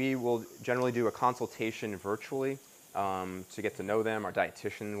 We will generally do a consultation virtually to get to know them. Our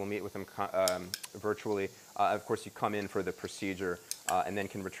dietitian will meet with them virtually. Of course, you come in for the procedure and then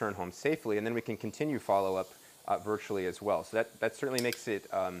can return home safely, and then we can continue follow-up virtually as well. So that certainly makes it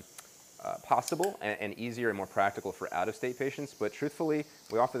possible and easier and more practical for out-of-state patients. But truthfully,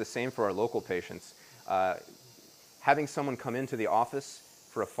 we offer the same for our local patients. Having someone come into the office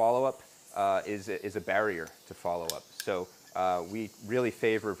for a follow-up is a barrier to follow-up. So we really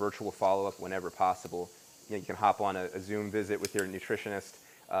favor virtual follow-up whenever possible. You can hop on a Zoom visit with your nutritionist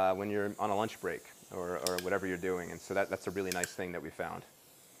when you're on a lunch break or whatever you're doing. And so that's a really nice thing that we found.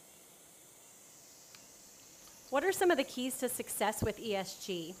 What are some of the keys to success with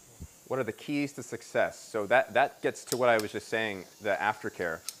ESG? What are the keys to success? So that gets to what I was just saying, the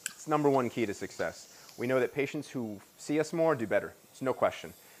aftercare. It's #1 key to success. We know that patients who see us more do better. It's no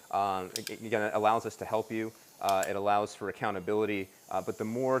question. Again, it allows us to help you. It allows for accountability. But the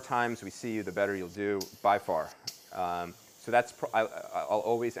more times we see you, the better you'll do by far. So I'll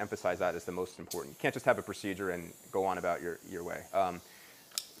always emphasize that as the most important. You can't just have a procedure and go on about your way.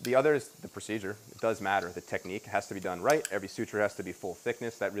 The other is the procedure. It does matter. The technique has to be done right. Every suture has to be full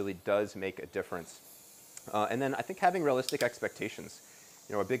thickness. That really does make a difference. And then I think having realistic expectations.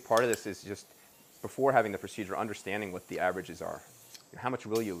 A big part of this is just before having the procedure, understanding what the averages are. How much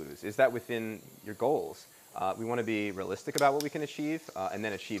will you lose? Is that within your goals? We want to be realistic about what we can achieve and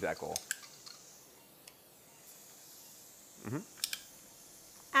then achieve that goal.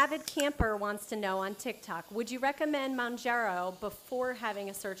 Avid Camper wants to know on TikTok, would you recommend Mounjaro before having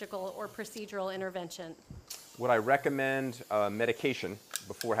a surgical or procedural intervention? Would I recommend medication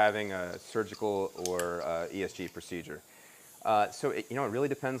before having a surgical or ESG procedure? So it really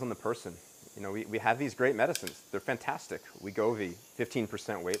depends on the person. We have these great medicines. They're fantastic. Wegovy,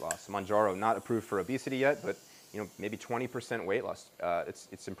 15% weight loss. Mounjaro, not approved for obesity yet, but maybe 20% weight loss.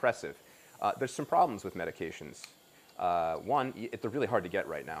 It's impressive. There's some problems with medications. One, they're really hard to get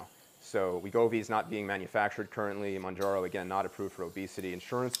right now. So Wegovy is not being manufactured currently. Mounjaro, again, not approved for obesity.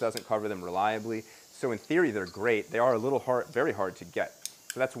 Insurance doesn't cover them reliably. So in theory, they're great. They are very hard to get.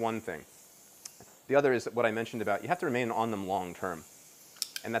 So that's one thing. The other is what I mentioned about you have to remain on them long term.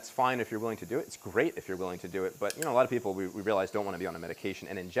 And that's fine if you're willing to do it. It's great if you're willing to do it. But a lot of people, we realize, don't want to be on a medication,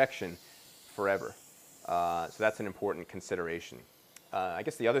 an injection forever. So that's an important consideration. I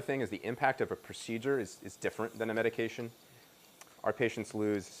guess the other thing is the impact of a procedure is different than a medication. Our patients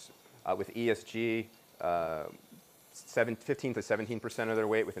lose, with ESG, 15 to 17% of their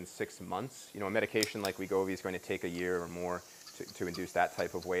weight within 6 months. You know, a medication like Wegovy is going to take a year or more to induce that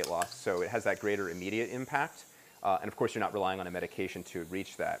type of weight loss. So it has that greater immediate impact. And of course, you're not relying on a medication to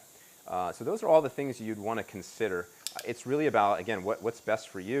reach that. So those are all the things you'd want to consider. It's really about, again, what's best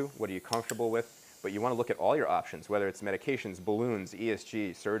for you, what are you comfortable with, but you want to look at all your options, whether it's medications, balloons,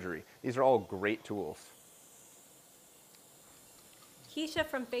 ESG, surgery. These are all great tools. Keisha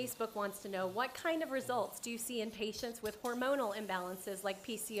from Facebook wants to know, what kind of results do you see in patients with hormonal imbalances like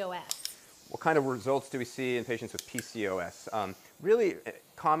PCOS? What kind of results do we see in patients with PCOS? Really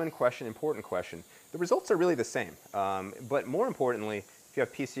common question, important question. The results are really the same, but more importantly, if you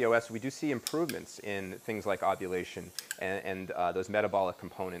have PCOS, we do see improvements in things like ovulation and those metabolic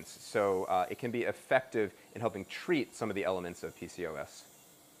components. So it can be effective in helping treat some of the elements of PCOS.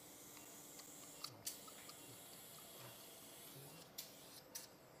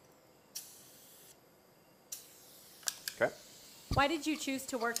 Okay. Why did you choose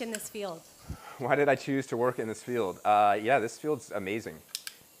to work in this field? Why did I choose to work in this field? Yeah, this field's amazing.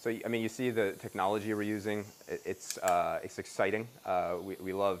 So, I mean, you see the technology we're using. It's exciting.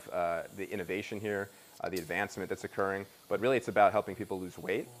 We love the innovation here, the advancement that's occurring. But really, it's about helping people lose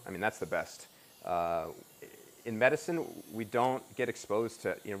weight. I mean, that's the best. In medicine, we don't get exposed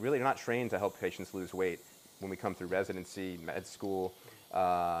to, really not trained to help patients lose weight when we come through residency, med school.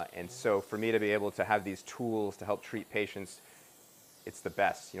 And so for me to be able to have these tools to help treat patients, it's the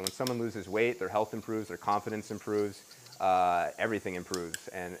best. When someone loses weight, their health improves, their confidence improves, everything improves.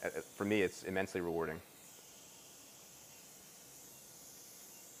 And for me, it's immensely rewarding.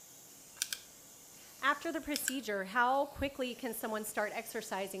 After the procedure, how quickly can someone start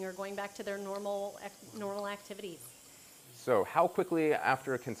exercising or going back to their normal activities? So how quickly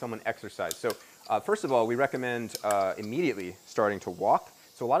after can someone exercise? So first of all, we recommend immediately starting to walk.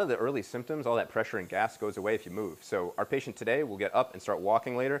 So a lot of the early symptoms, all that pressure and gas goes away if you move. So our patient today will get up and start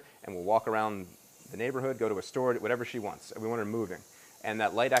walking later, and we'll walk around the neighborhood, go to a store, whatever she wants. We want her moving. And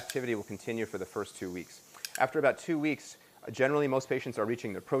that light activity will continue for the first 2 weeks. After about 2 weeks, generally most patients are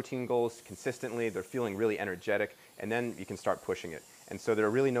reaching their protein goals consistently. They're feeling really energetic, and then you can start pushing it. And so there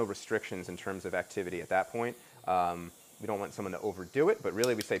are really no restrictions in terms of activity at that point. We don't want someone to overdo it, but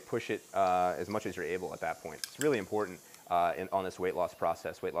really we say push it as much as you're able at that point. It's really important on this weight loss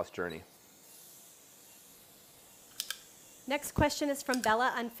process, weight loss journey. Next question is from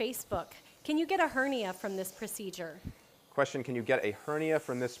Bella on Facebook. Can you get a hernia from this procedure? Question, can you get a hernia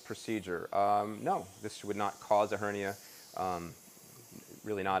from this procedure? No, this would not cause a hernia.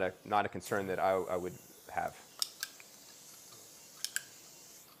 Really not a concern that I would have.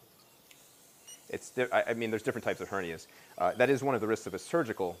 I mean, there's different types of hernias. That is one of the risks of a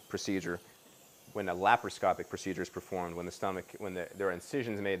surgical procedure. When a laparoscopic procedure is performed, when there are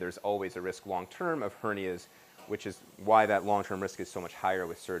incisions made, there's always a risk long-term of hernias, which is why that long-term risk is so much higher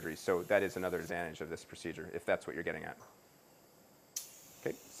with surgery. So that is another advantage of this procedure, if that's what you're getting at.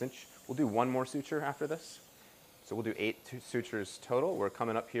 Okay, cinch. We'll do one more suture after this. So we'll do 8 sutures total. We're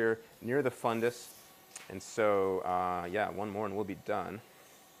coming up here near the fundus. And so, yeah, one more and we'll be done.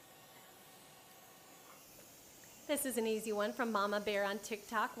 This is an easy one from Mama Bear on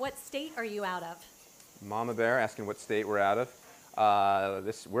TikTok. What state are you out of? Mama Bear asking what state we're out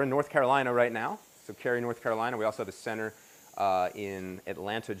of. We're in North Carolina right now, so Cary, North Carolina. We also have a center in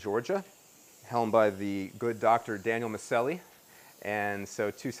Atlanta, Georgia, helmed by the good Dr. Daniel Maselli. And so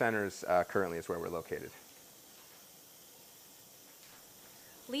 2 centers currently is where we're located.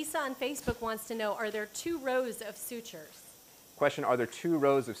 Lisa on Facebook wants to know, are there 2 rows of sutures? Question, are there 2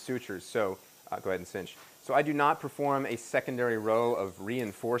 rows of sutures? So go ahead and cinch. So I do not perform a secondary row of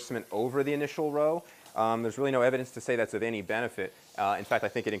reinforcement over the initial row. There's really no evidence to say that's of any benefit. In fact, I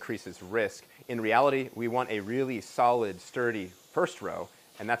think it increases risk. In reality, we want a really solid, sturdy first row,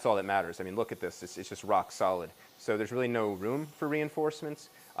 and that's all that matters. I mean, look at this. It's just rock solid. So there's really no room for reinforcements.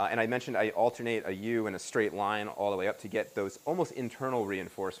 And I mentioned I alternate a U and a straight line all the way up to get those almost internal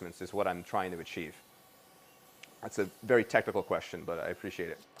reinforcements is what I'm trying to achieve. That's a very technical question, but I appreciate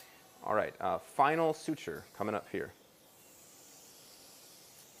it. All right, final suture coming up here.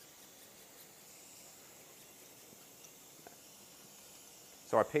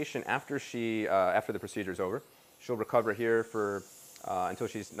 So our patient, after the procedure is over, she'll recover here for until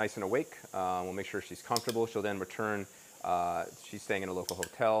she's nice and awake. We'll make sure she's comfortable. She'll then return. She's staying in a local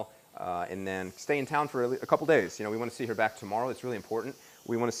hotel, and then stay in town for a couple days. We want to see her back tomorrow. It's really important.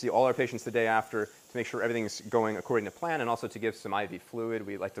 We want to see all our patients the day after to make sure everything's going according to plan, and also to give some IV fluid.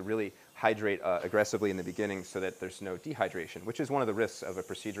 We like to really hydrate aggressively in the beginning so that there's no dehydration, which is one of the risks of a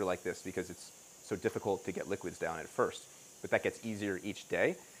procedure like this because it's so difficult to get liquids down at first. But that gets easier each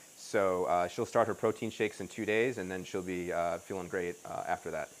day. So she'll start her protein shakes in 2 days, and then she'll be feeling great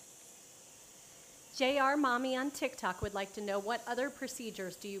after that. JR Mommy on TikTok would like to know, what other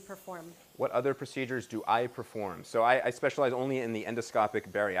procedures do you perform? What other procedures do I perform? So I specialize only in the endoscopic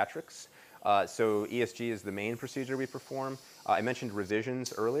bariatrics. So ESG is the main procedure we perform. I mentioned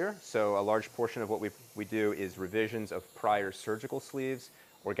revisions earlier. So a large portion of what we do is revisions of prior surgical sleeves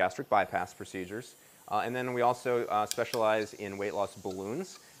or gastric bypass procedures. And then we also specialize in weight loss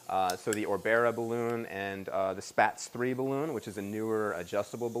balloons. So the Orbera balloon and the SPATS 3 balloon, which is a newer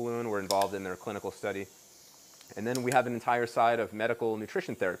adjustable balloon, we're involved in their clinical study. And then we have an entire side of medical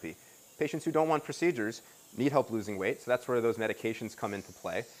nutrition therapy. Patients who don't want procedures need help losing weight, so that's where those medications come into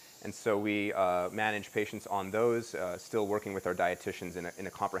play. And so we manage patients on those, still working with our dietitians in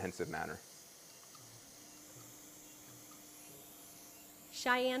a comprehensive manner.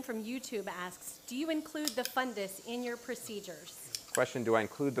 Cheyenne from YouTube asks, do you include the fundus in your procedures? Question, do I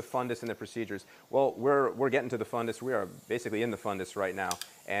include the fundus in the procedures? Well, we're getting to the fundus. We are basically in the fundus right now.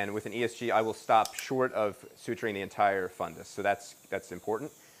 And with an ESG, I will stop short of suturing the entire fundus. So that's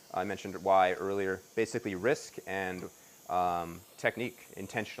important. I mentioned why earlier. Basically risk and technique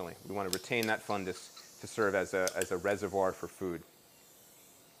intentionally. We want to retain that fundus to serve as a reservoir for food.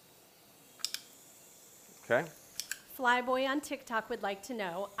 Okay? Flyboy on TikTok would like to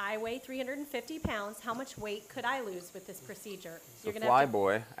know, I weigh 350 pounds. How much weight could I lose with this procedure? So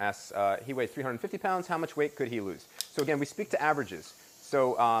Flyboy asks, he weighs 350 pounds. How much weight could he lose? So again, we speak to averages.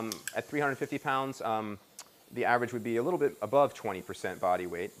 So at 350 pounds, the average would be a little bit above 20% body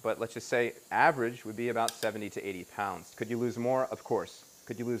weight. But let's just say average would be about 70 to 80 pounds. Could you lose more? Of course.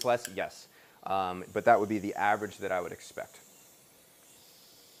 Could you lose less? Yes. But that would be the average that I would expect.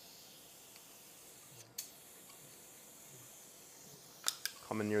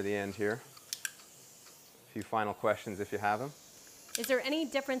 Coming near the end here. A few final questions if you have them. Is there any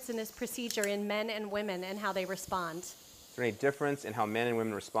difference in this procedure in men and women and how they respond? Is there any difference in how men and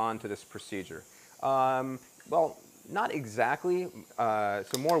women respond to this procedure? Well, not exactly.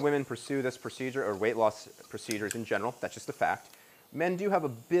 So more women pursue this procedure or weight loss procedures in general. That's just a fact. Men do have a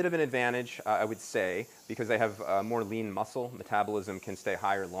bit of an advantage, I would say, because they have more lean muscle. Metabolism can stay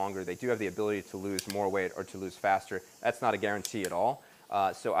higher longer. They do have the ability to lose more weight or to lose faster. That's not a guarantee at all.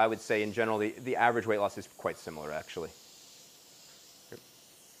 So I would say in general, the average weight loss is quite similar, actually.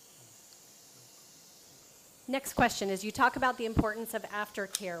 Next question is, you talk about the importance of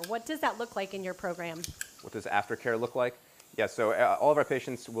aftercare. What does that look like in your program? What does aftercare look like? Yeah, so all of our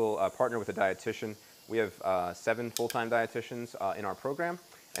patients will partner with a dietitian. We have 7 full-time dietitians in our program,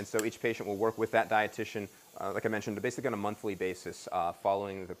 and so each patient will work with that dietitian, like I mentioned, basically on a monthly basis.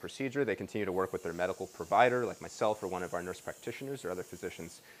 Following the procedure, they continue to work with their medical provider, like myself or one of our nurse practitioners or other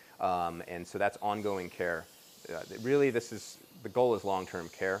physicians, and so that's ongoing care. Really, the goal is long-term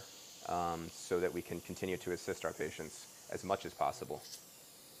care, so that we can continue to assist our patients as much as possible.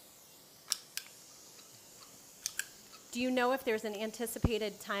 Do you know if there's an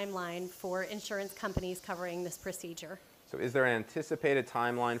anticipated timeline for insurance companies covering this procedure? So is there an anticipated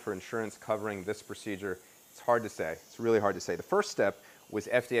timeline for insurance covering this procedure? It's hard to say. It's really hard to say. The first step was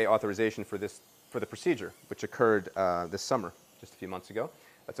FDA authorization for the procedure, which occurred this summer, just a few months ago.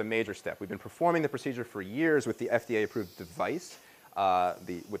 That's a major step. We've been performing the procedure for years with the FDA-approved device,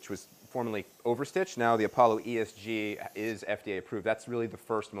 which was formerly Overstitch. Now the Apollo ESG is FDA approved. That's really the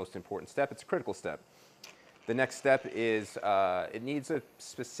first most important step. It's a critical step. The next step is it needs a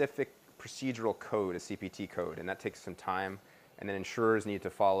specific procedural code, a CPT code, and that takes some time, and then insurers need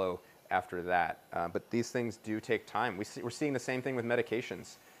to follow after that. But these things do take time. We're seeing the same thing with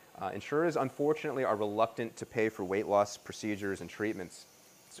medications. Insurers, unfortunately, are reluctant to pay for weight loss procedures and treatments.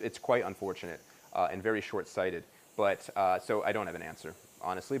 It's quite unfortunate and very short-sighted. But so I don't have an answer,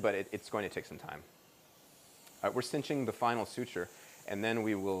 honestly, but it's going to take some time. We're cinching the final suture, and then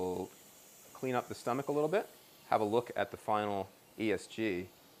we will clean up the stomach a little bit, have a look at the final ESG,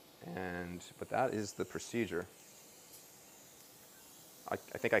 but that is the procedure. I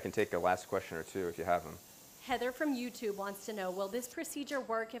think I can take a last question or two if you have them. Heather from YouTube wants to know, will this procedure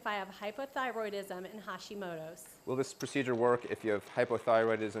work if I have hypothyroidism and Hashimoto's? Will this procedure work if you have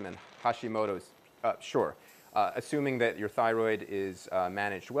hypothyroidism and Hashimoto's? Sure. Assuming that your thyroid is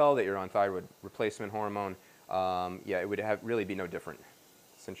managed well, that you're on thyroid replacement hormone, yeah, it would really be no different.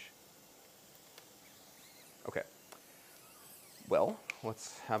 Okay. Well,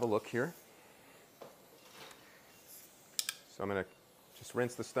 let's have a look here. So I'm going to just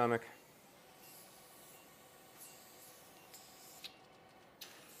rinse the stomach.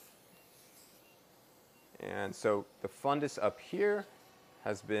 And so the fundus up here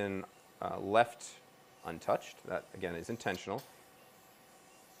has been left untouched. That, again, is intentional.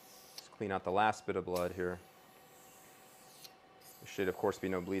 clean out the last bit of blood here. There should, of course, be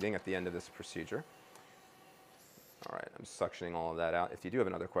no bleeding at the end of this procedure. All right, I'm suctioning all of that out. If you do have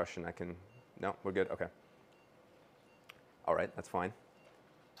another question, I can... No, we're good? Okay. All right, that's fine.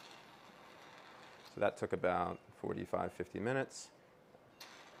 So that took about 45, 50 minutes.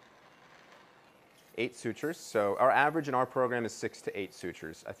 8 sutures. So our average in our program is 6 to 8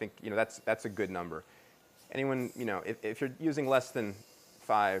 sutures. I think that's a good number. Anyone, if you're using less than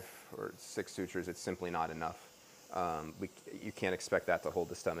 5 or 6 sutures, it's simply not enough. You can't expect that to hold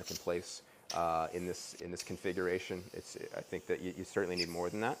the stomach in place in this configuration. I think that you certainly need more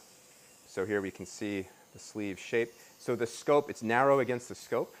than that. So here we can see the sleeve shape. So the scope, it's narrow against the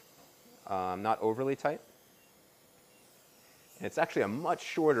scope, not overly tight. And it's actually a much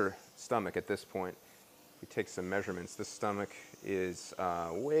shorter stomach at this point. If we take some measurements, this stomach is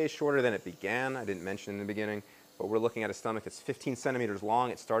way shorter than it began. I didn't mention in the beginning, but we're looking at a stomach that's 15 centimeters long.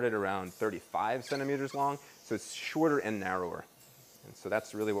 It started around 35 centimeters long, so it's shorter and narrower. And so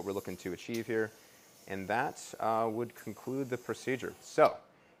that's really what we're looking to achieve here. And that would conclude the procedure. So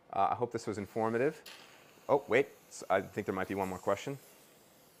I hope this was informative. Oh, wait, I think there might be one more question.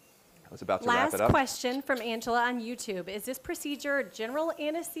 I was about to wrap it up. Last question from Angela on YouTube. Is this procedure general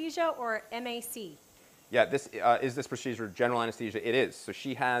anesthesia or MAC? Yeah, is this procedure general anesthesia? It is. So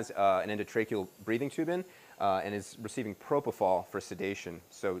she has an endotracheal breathing tube in and is receiving propofol for sedation.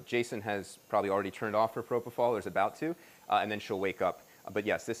 So Jason has probably already turned off her propofol, or is about to, and then she'll wake up. But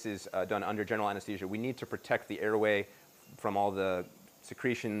yes, this is done under general anesthesia. We need to protect the airway from all the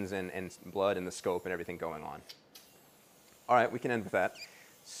secretions and blood and the scope and everything going on. All right, we can end with that.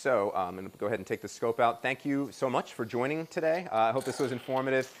 So I'm going to go ahead and take the scope out. Thank you so much for joining today. I hope this was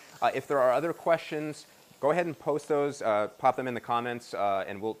informative. If there are other questions, go ahead and post those, pop them in the comments,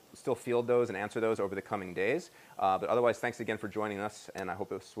 and we'll still field those and answer those over the coming days. But otherwise, thanks again for joining us, and I hope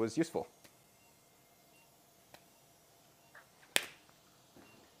this was useful.